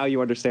 Now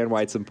you understand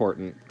why it's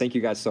important. Thank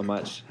you guys so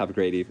much. Have a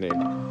great evening.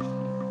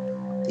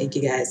 Thank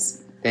you,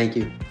 guys. Thank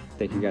you.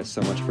 Thank you guys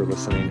so much for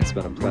listening. It's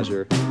been a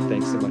pleasure.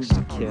 Thanks so much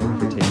to Kim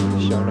for taking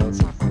the show notes,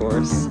 of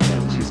course.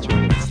 And she's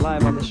joining us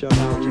live on the show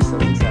now, which is so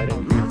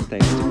exciting.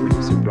 Thanks to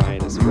producer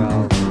Brian as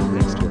well.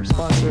 Thanks to our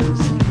sponsors.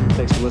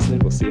 Thanks for listening.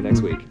 We'll see you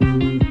next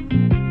week.